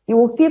 you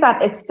will see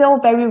that it's still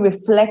very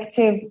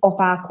reflective of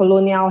our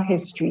colonial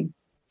history.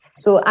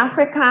 So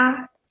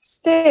Africa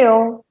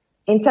still,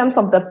 in terms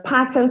of the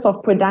patterns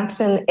of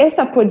production, is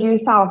a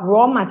producer of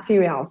raw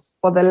materials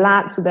to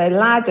the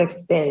large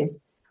extent,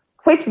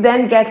 which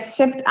then gets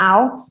shipped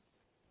out,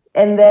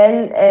 and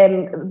then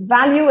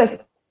value is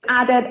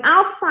added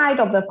outside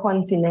of the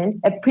continent,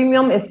 a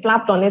premium is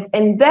slapped on it,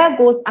 and there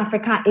goes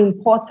Africa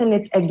importing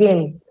it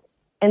again.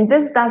 And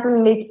this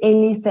doesn't make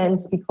any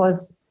sense,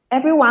 because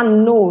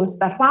everyone knows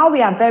that while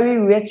we are very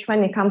rich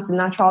when it comes to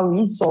natural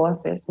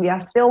resources, we are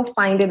still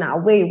finding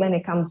our way when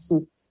it comes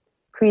to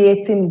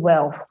creating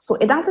wealth. So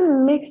it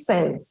doesn't make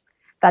sense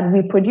that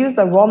we produce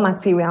the raw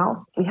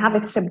materials, we have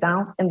it shipped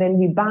out, and then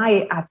we buy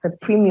it at a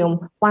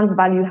premium once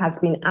value has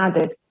been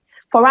added.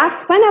 For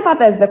us, whenever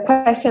there's the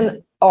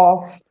question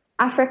of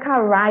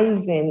Africa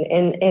rising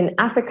and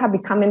Africa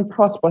becoming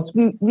prosperous,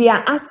 we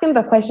are asking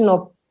the question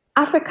of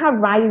Africa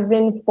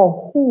rising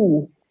for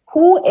who?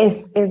 Who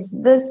is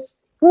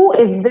this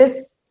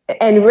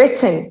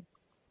enriching?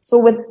 So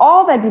with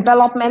all the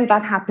development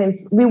that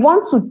happens, we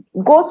want to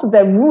go to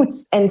the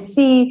roots and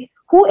see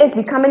who is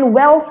becoming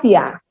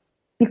wealthier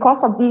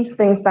because of these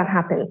things that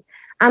happen.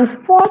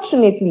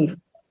 Unfortunately,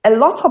 a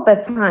lot of the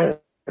time,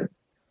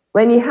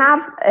 when you have,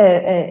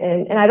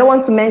 and I don't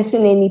want to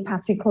mention any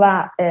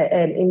particular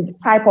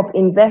type of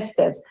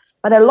investors,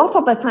 but a lot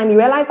of the time you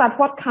realize that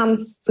what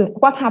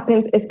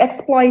happens is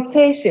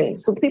exploitation.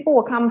 So people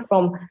will come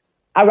from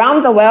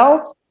around the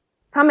world,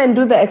 come and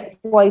do the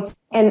exploit.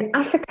 And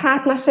Africa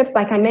partnerships,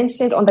 like I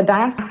mentioned on the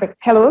diaspora.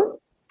 Hello?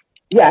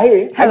 Yeah, I hear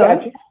you. Hello? I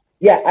got you.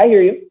 Yeah, I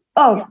hear you.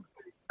 Oh,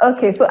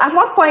 okay. So at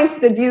what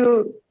point did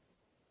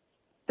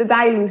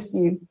I lose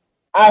you?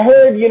 I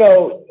heard,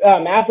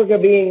 Africa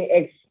being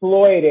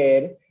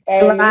exploited.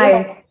 And,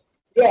 right.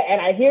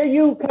 And I hear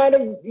you kind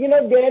of,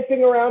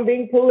 dancing around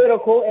being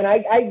political, and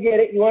I get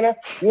it. You wanna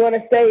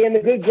stay in the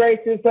good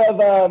graces of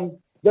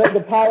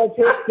the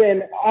politics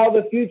and all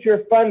the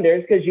future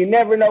funders, because you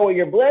never know where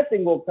your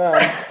blessing will come.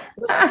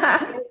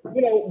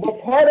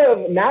 But part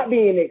of not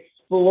being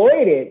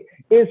exploited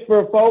is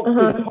for folks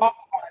to talk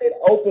about it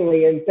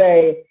openly and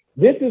say,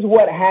 this is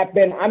what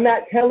happened. I'm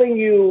not telling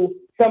you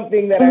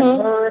something that I've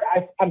heard.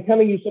 I'm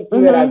telling you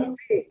something that I've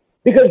seen,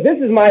 because this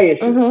is my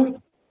issue.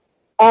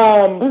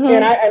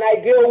 And I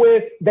deal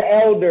with the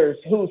elders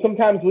who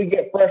sometimes we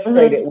get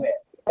frustrated with,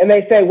 and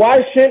they say,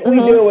 why shouldn't we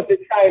deal with the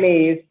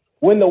Chinese?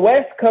 When the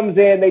West comes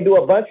in, they do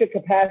a bunch of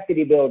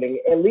capacity building.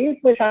 At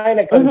least when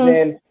China comes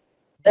in,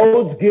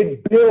 roads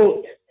get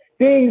built.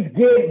 Things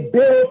get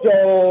built,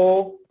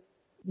 Joel.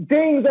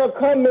 Things are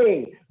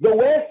coming. The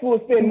West will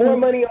spend more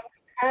money on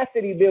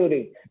capacity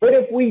building. But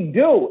if we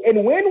do,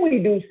 and when we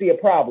do see a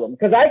problem,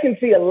 because I can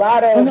see a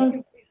lot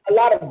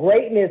of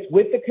greatness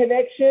with the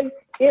connection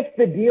if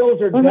the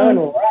deals are done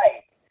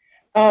right.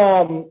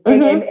 And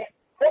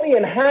only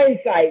in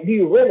hindsight do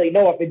you really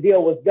know if the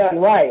deal was done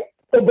right.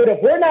 So, but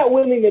if we're not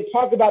willing to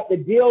talk about the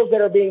deals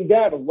that are being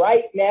done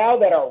right now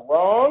that are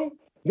wrong,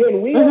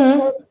 then we don't have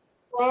a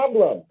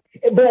problem.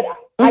 But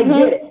I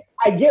get it.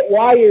 I get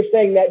why you're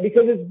saying that,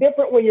 because it's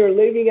different when you're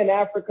living in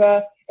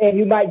Africa and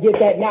you might get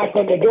that knock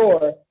on the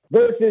door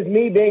versus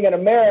me being in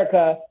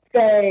America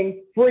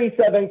saying free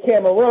Southern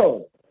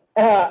Cameroon.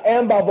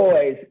 Amba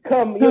boys,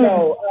 come,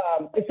 so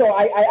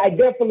I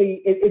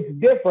definitely, it's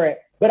different,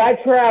 but I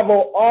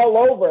travel all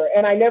over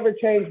and I never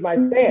change my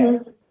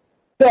stance.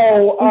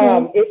 So,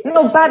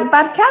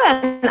 but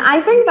Kellen,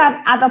 I think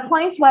that at the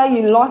point where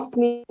you lost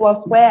me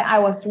was where I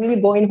was really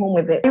going home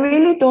with it. I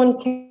really don't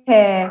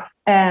care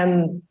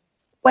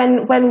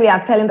when we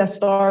are telling the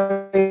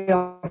story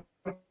of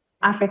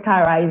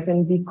Africa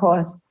rising,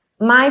 because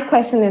my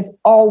question is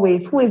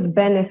always, who is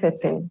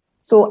benefiting?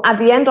 So at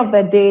the end of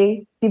the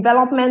day,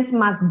 development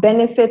must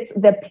benefit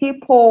the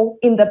people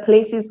in the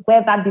places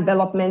where that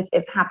development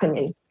is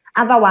happening.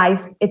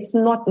 Otherwise, it's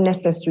not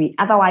necessary.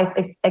 Otherwise,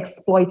 it's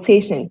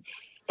exploitation.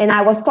 And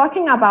I was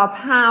talking about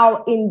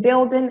how in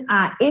building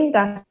our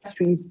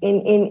industries,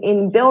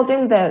 in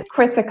building the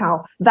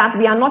critical, that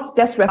we are not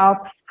just about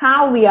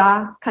how we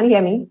are. Can you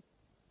hear me?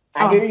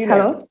 I hear you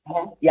hello?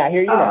 now. Yeah, I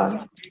hear you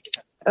now.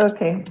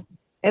 Okay.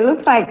 It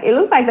looks like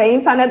the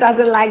internet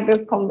doesn't like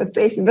this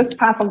conversation, this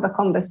part of the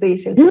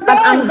conversation. But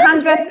I'm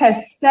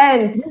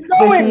 100%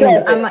 with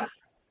you.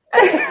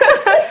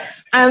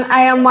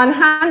 I am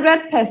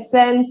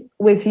 100%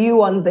 with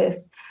you on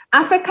this.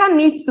 Africa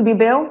needs to be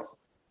built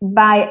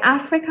by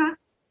Africa,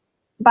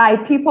 by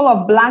people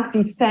of Black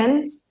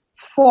descent,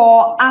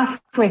 for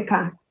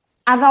Africa.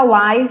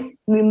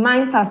 Otherwise, we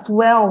might as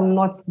well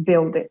not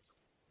build it.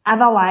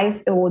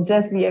 Otherwise, it will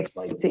just be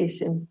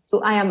exploitation.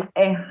 So I am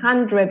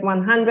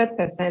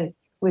 100%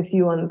 with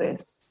you on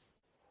this.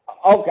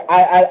 Okay,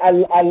 I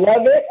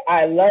love it.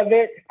 I love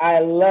it. I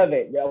love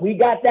it. We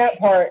got that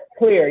part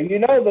clear. You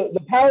know, the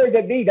powers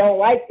that be don't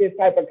like this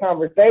type of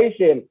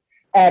conversation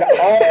at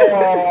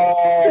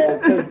all.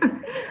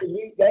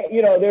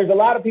 You know, there's a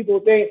lot of people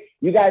who think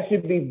you guys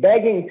should be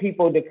begging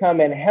people to come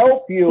and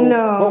help you.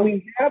 No. But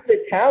we have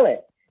the talent.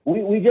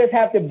 We just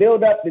have to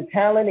build up the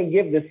talent and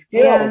give the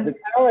skills. Yeah. The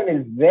talent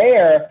is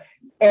there.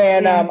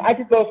 And yes. I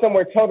could go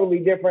somewhere totally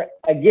different,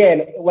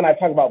 again, when I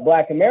talk about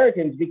Black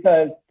Americans,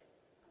 because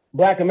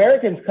Black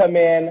Americans come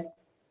in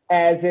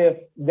as if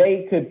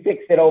they could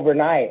fix it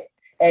overnight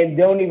and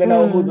don't even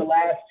know who the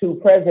last two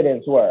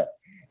presidents were.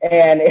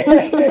 And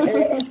so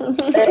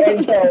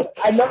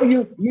I know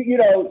you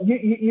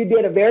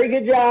did a very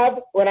good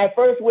job when I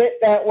first went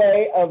that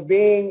way of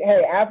being,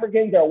 hey,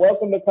 Africans are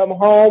welcome to come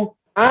home.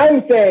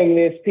 I'm saying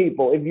this,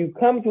 people, if you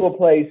come to a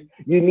place,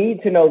 you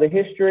need to know the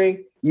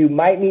history. You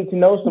might need to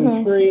know some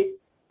history.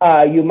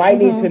 You might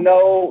need to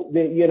know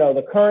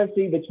the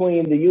currency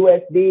between the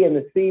USD and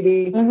the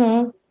CD.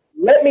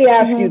 Let me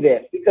ask you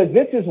this, because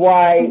this is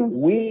why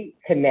we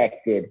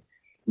connected.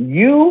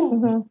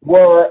 You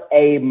were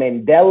a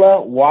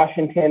Mandela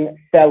Washington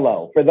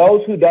Fellow. For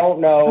those who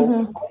don't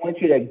know, I want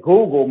you to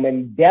Google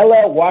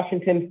Mandela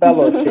Washington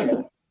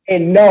Fellowship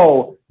and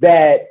know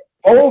that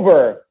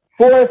over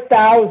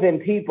 4,000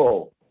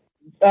 people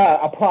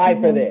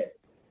applied for this.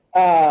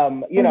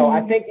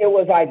 I think it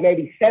was like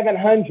maybe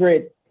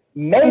 700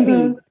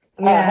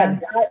 have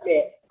gotten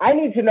it. I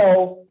need to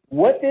know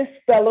what this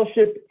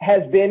fellowship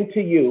has been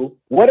to you,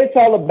 what it's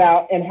all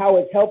about, and how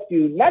it's helped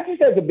you, not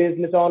just as a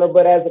business owner,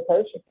 but as a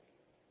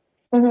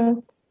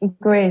person.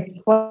 Great.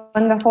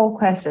 Wonderful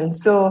question.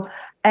 So,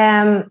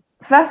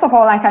 first of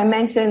all, like I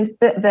mentioned,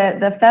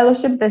 the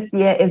fellowship this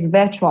year is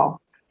virtual.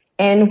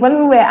 And when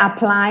we were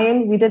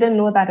applying, we didn't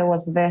know that it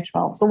was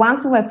virtual. So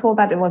once we were told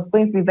that it was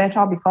going to be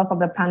virtual because of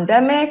the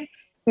pandemic,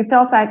 we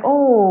felt like,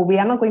 oh, we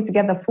are not going to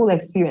get the full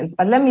experience.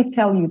 But let me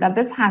tell you that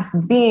this has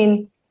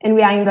been, and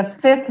we are in the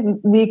 5th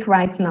week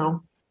right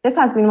now, this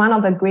has been one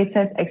of the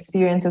greatest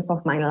experiences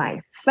of my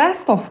life.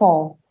 First of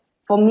all,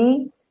 for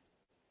me,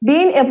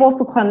 being able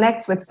to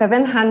connect with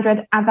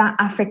 700 other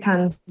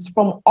Africans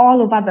from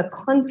all over the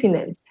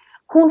continent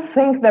who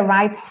think the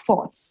right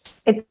thoughts.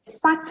 It's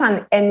such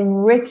an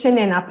enriching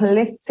and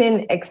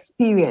uplifting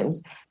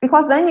experience,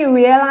 because then you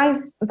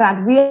realize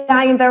that we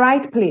are in the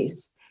right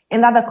place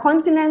and that the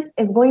continent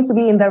is going to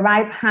be in the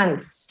right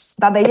hands,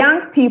 that the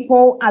young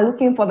people are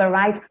looking for the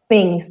right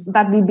things,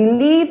 that we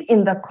believe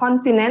in the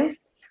continent,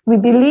 we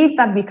believe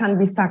that we can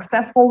be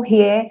successful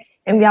here,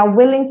 and we are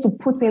willing to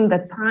put in the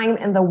time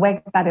and the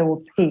work that it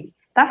will take.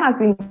 That has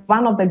been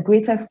one of the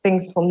greatest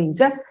things for me,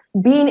 just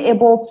being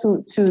able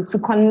to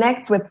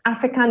connect with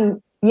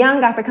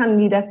young African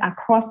leaders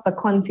across the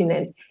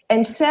continent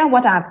and share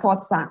what our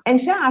thoughts are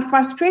and share our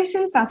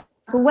frustrations as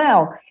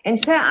well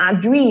and share our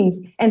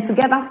dreams and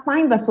together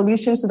find the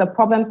solutions to the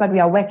problems that we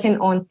are working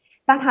on.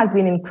 That has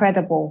been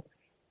incredible.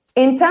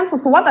 In terms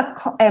of what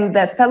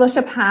the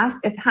fellowship has,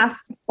 it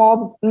has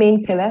 4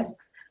 main pillars.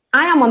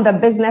 I am on the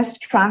business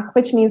track,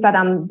 which means that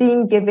I'm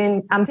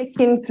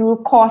taking through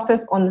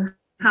courses on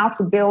how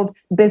to build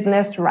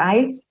business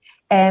right.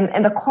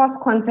 And the course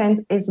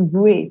content is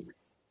great.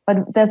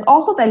 But there's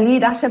also the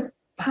leadership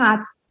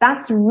part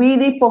that's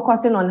really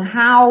focusing on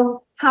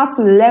how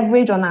to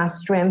leverage on our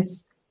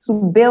strengths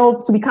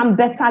to become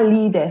better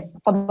leaders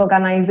for the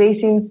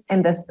organizations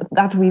and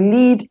that we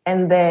lead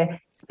and the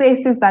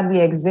spaces that we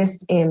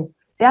exist in.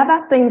 The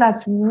other thing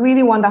that's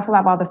really wonderful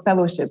about the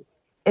fellowship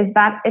is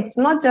that it's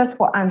not just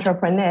for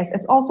entrepreneurs,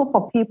 it's also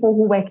for people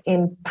who work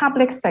in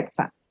public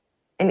sector.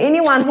 And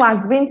anyone who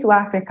has been to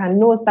Africa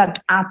knows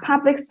that our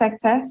public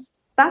sectors,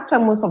 that's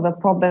where most of the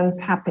problems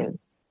happen.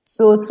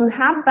 So to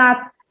have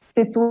that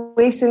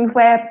situation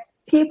where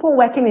people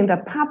working in the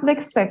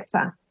public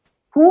sector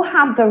who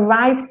have the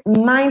right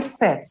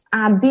mindsets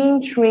are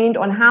being trained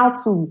on how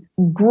to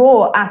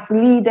grow as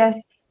leaders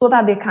so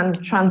that they can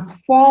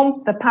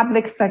transform the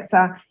public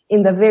sector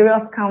in the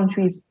various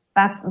countries,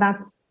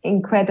 that's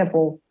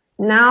incredible.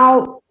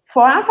 Now,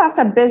 for us as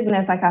a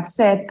business, like I've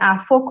said, our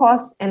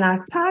focus and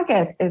our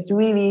target is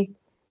really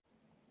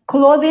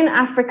clothing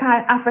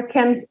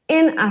Africans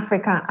in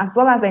Africa, as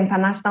well as the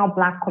international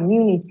Black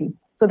community.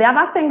 So the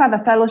other thing that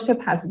the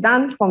fellowship has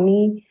done for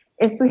me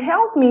is to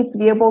help me to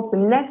be able to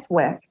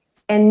network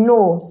and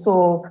know.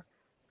 So,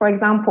 for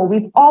example,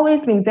 we've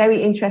always been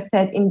very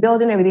interested in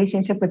building a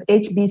relationship with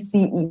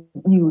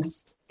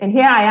HBCUs. And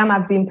here I am,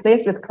 I've been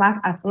placed with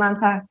Clark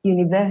Atlanta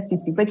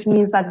University, which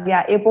means that we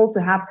are able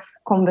to have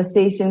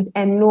conversations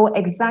and know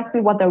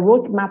exactly what the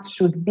roadmap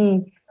should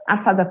be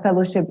after the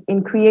fellowship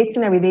in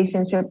creating a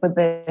relationship with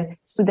the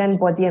student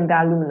body and the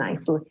alumni.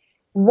 So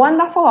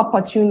wonderful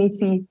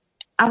opportunity,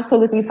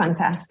 absolutely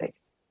fantastic.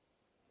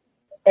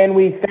 And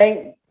we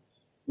thank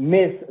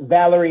Miss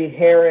Valerie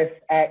Harris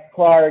at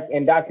Clark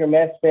and Dr.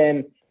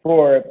 Mesfin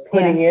for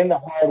putting in the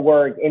hard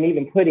work and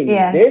even putting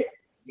this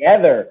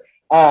together.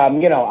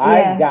 I've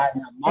gotten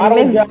a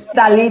model job.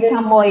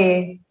 Dalita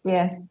Moye,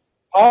 yes.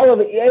 All of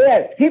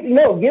it,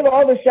 give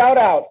all the shout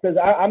outs because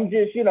I'm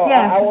just,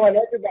 I want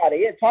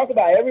everybody. Talk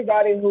about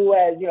everybody who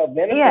has,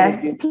 benefited.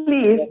 Yes,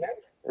 please.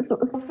 So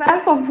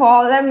first of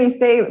all, let me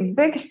say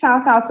big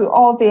shout out to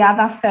all the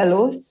other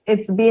fellows.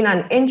 It's been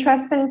an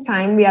interesting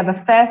time. We are the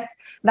first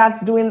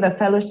that's doing the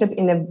fellowship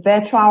in a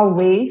virtual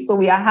way. So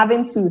we are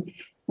having to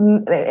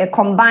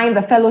combine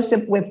the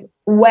fellowship with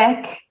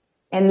work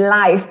and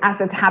life as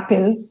it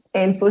happens.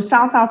 And so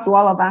shout out to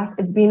all of us.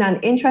 It's been an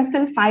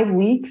interesting 5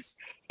 weeks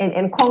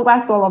and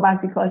congrats to all of us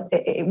because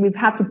we've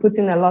had to put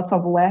in a lot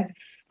of work.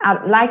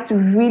 I'd like to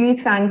really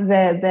thank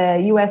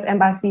the U.S.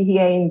 Embassy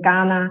here in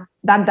Ghana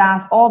that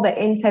does all the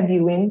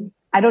interviewing.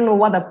 I don't know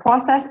what the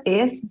process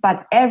is,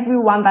 but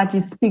everyone that you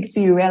speak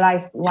to, you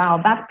realize, wow,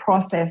 that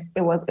process,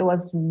 it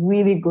was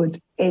really good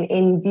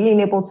in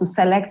being able to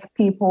select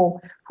people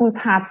whose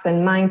hearts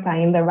and minds are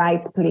in the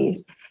right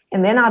place.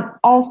 And then I'd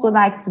also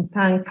like to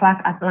thank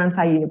Clark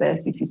Atlanta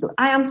University. So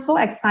I am so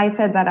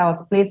excited that I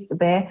was placed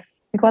there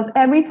because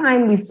every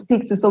time we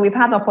speak to, so we've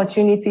had the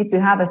opportunity to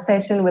have a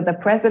session with the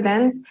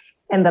president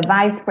and the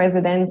vice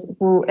president,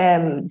 who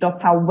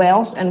Dr.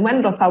 Welsh. And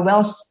when Dr.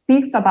 Welsh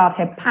speaks about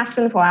her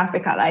passion for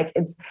Africa, like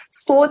it's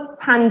so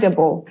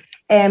tangible.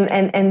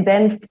 And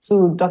then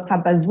to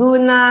Dr.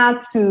 Bazuna,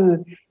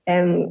 to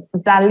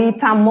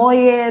Dalita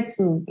Moye,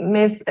 to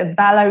Miss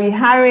Valerie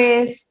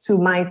Harris, to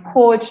my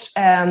coach,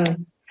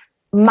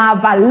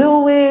 Marva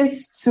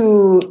Lewis,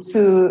 to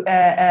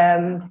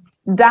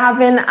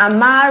Darvin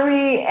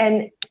Amari,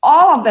 and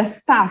all of the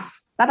staff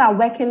that are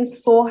working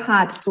so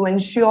hard to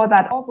ensure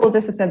that although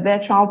this is a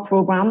virtual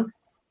program,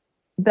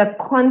 the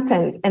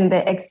content and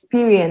the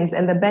experience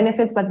and the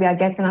benefits that we are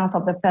getting out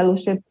of the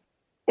fellowship,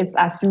 it's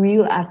as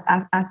real as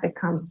it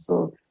comes.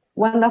 So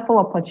wonderful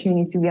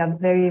opportunity. We are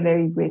very,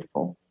 very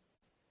grateful.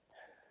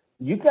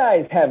 You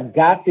guys have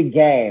got the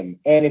game.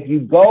 And if you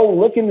go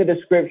look in the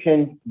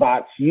description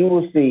box, you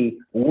will see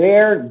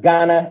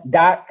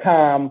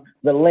wearghana.com,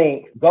 the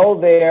link. Go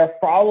there,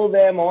 follow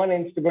them on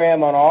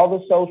Instagram, on all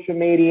the social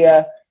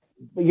media.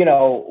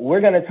 We're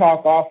going to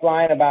talk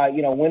offline about,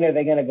 when are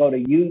they going to go to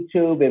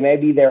YouTube and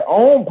maybe their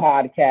own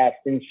podcast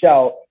and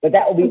show, but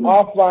that will be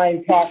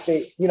offline talk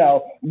that,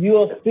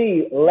 you'll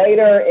see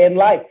later in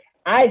life.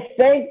 I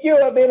thank you,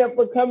 Abina,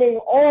 for coming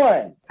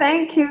on.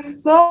 Thank you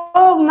so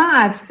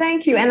much.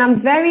 Thank you. And I'm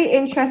very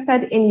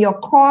interested in your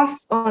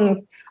course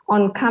on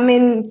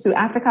coming to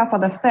Africa for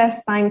the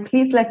first time.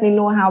 Please let me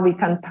know how we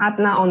can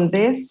partner on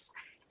this.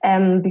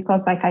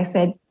 Because like I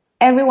said,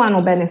 everyone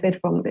will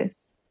benefit from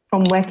this,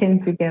 from working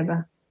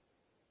together.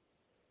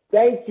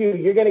 Thank you.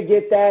 You're going to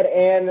get that.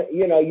 And,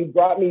 you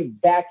brought me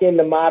back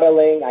into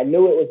modeling. I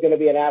knew it was going to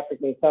be an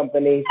African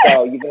company.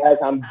 So you guys,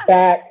 I'm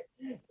back.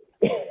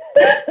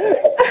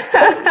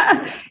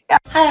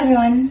 Hi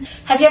everyone.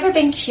 Have you ever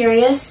been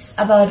curious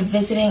about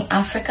visiting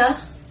Africa?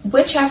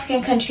 Which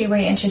African country were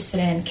you interested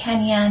in?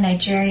 Kenya,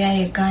 Nigeria,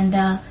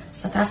 Uganda,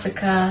 South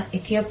Africa,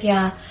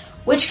 Ethiopia?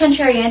 Which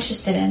country are you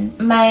interested in?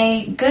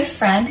 My good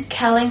friend,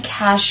 Kellen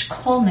Cash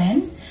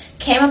Coleman,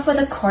 came up with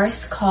a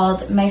course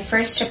called My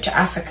First Trip to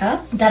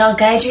Africa that'll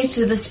guide you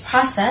through this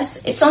process.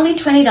 It's only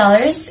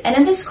 $20, and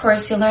in this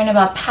course you'll learn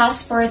about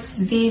passports,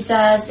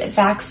 visas,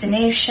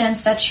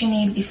 vaccinations that you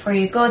need before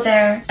you go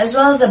there, as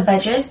well as a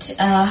budget,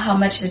 how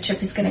much the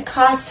trip is going to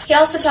cost. He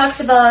also talks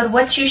about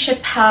what you should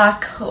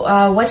pack,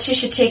 what you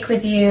should take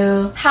with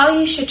you, how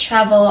you should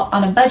travel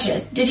on a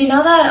budget. Did you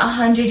know that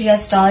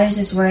 $100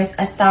 is worth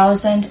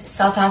 1,000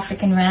 South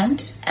African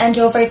rand and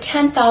over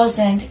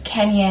 10,000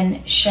 Kenyan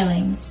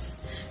shillings?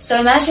 So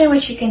imagine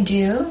what you can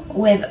do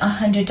with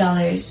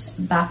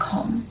 $100 back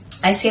home.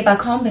 I say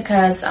back home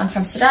because I'm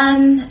from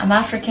Sudan, I'm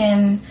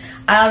African,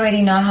 I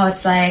already know how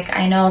it's like.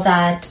 I know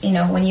that,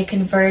 when you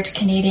convert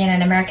Canadian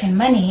and American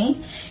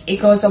money, it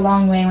goes a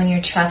long way when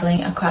you're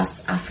traveling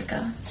across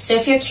Africa. So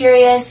if you're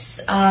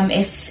curious,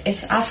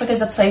 if Africa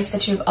is a place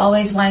that you've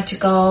always wanted to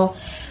go,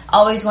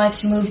 always wanted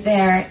to move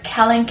there,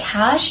 Kellen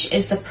Cash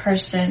is the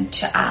person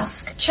to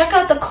ask. Check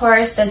out the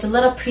course. There's a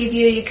little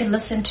preview you can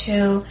listen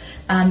to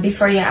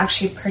before you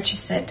actually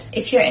purchase it.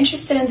 If you're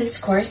interested in this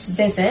course,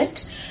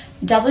 visit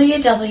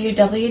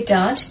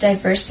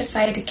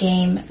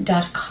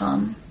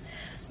www.diversifiedgame.com.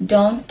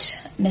 Don't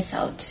miss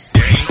out.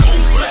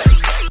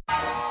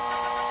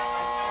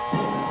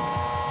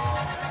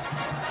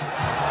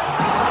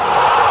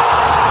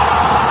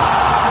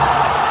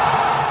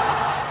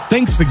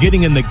 Thanks for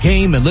getting in the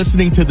game and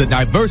listening to the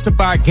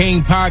Diversified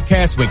Game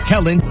Podcast with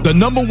Kellen, the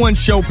 #1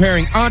 show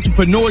pairing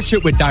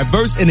entrepreneurship with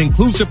diverse and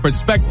inclusive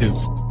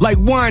perspectives like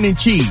wine and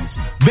cheese,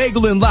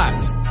 bagel and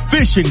lox,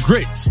 fish and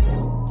grits.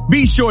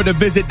 Be sure to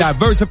visit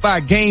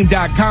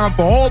diversifiedgame.com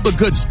for all the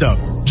good stuff.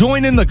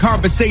 Join in the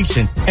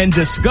conversation and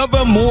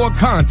discover more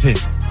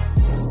content.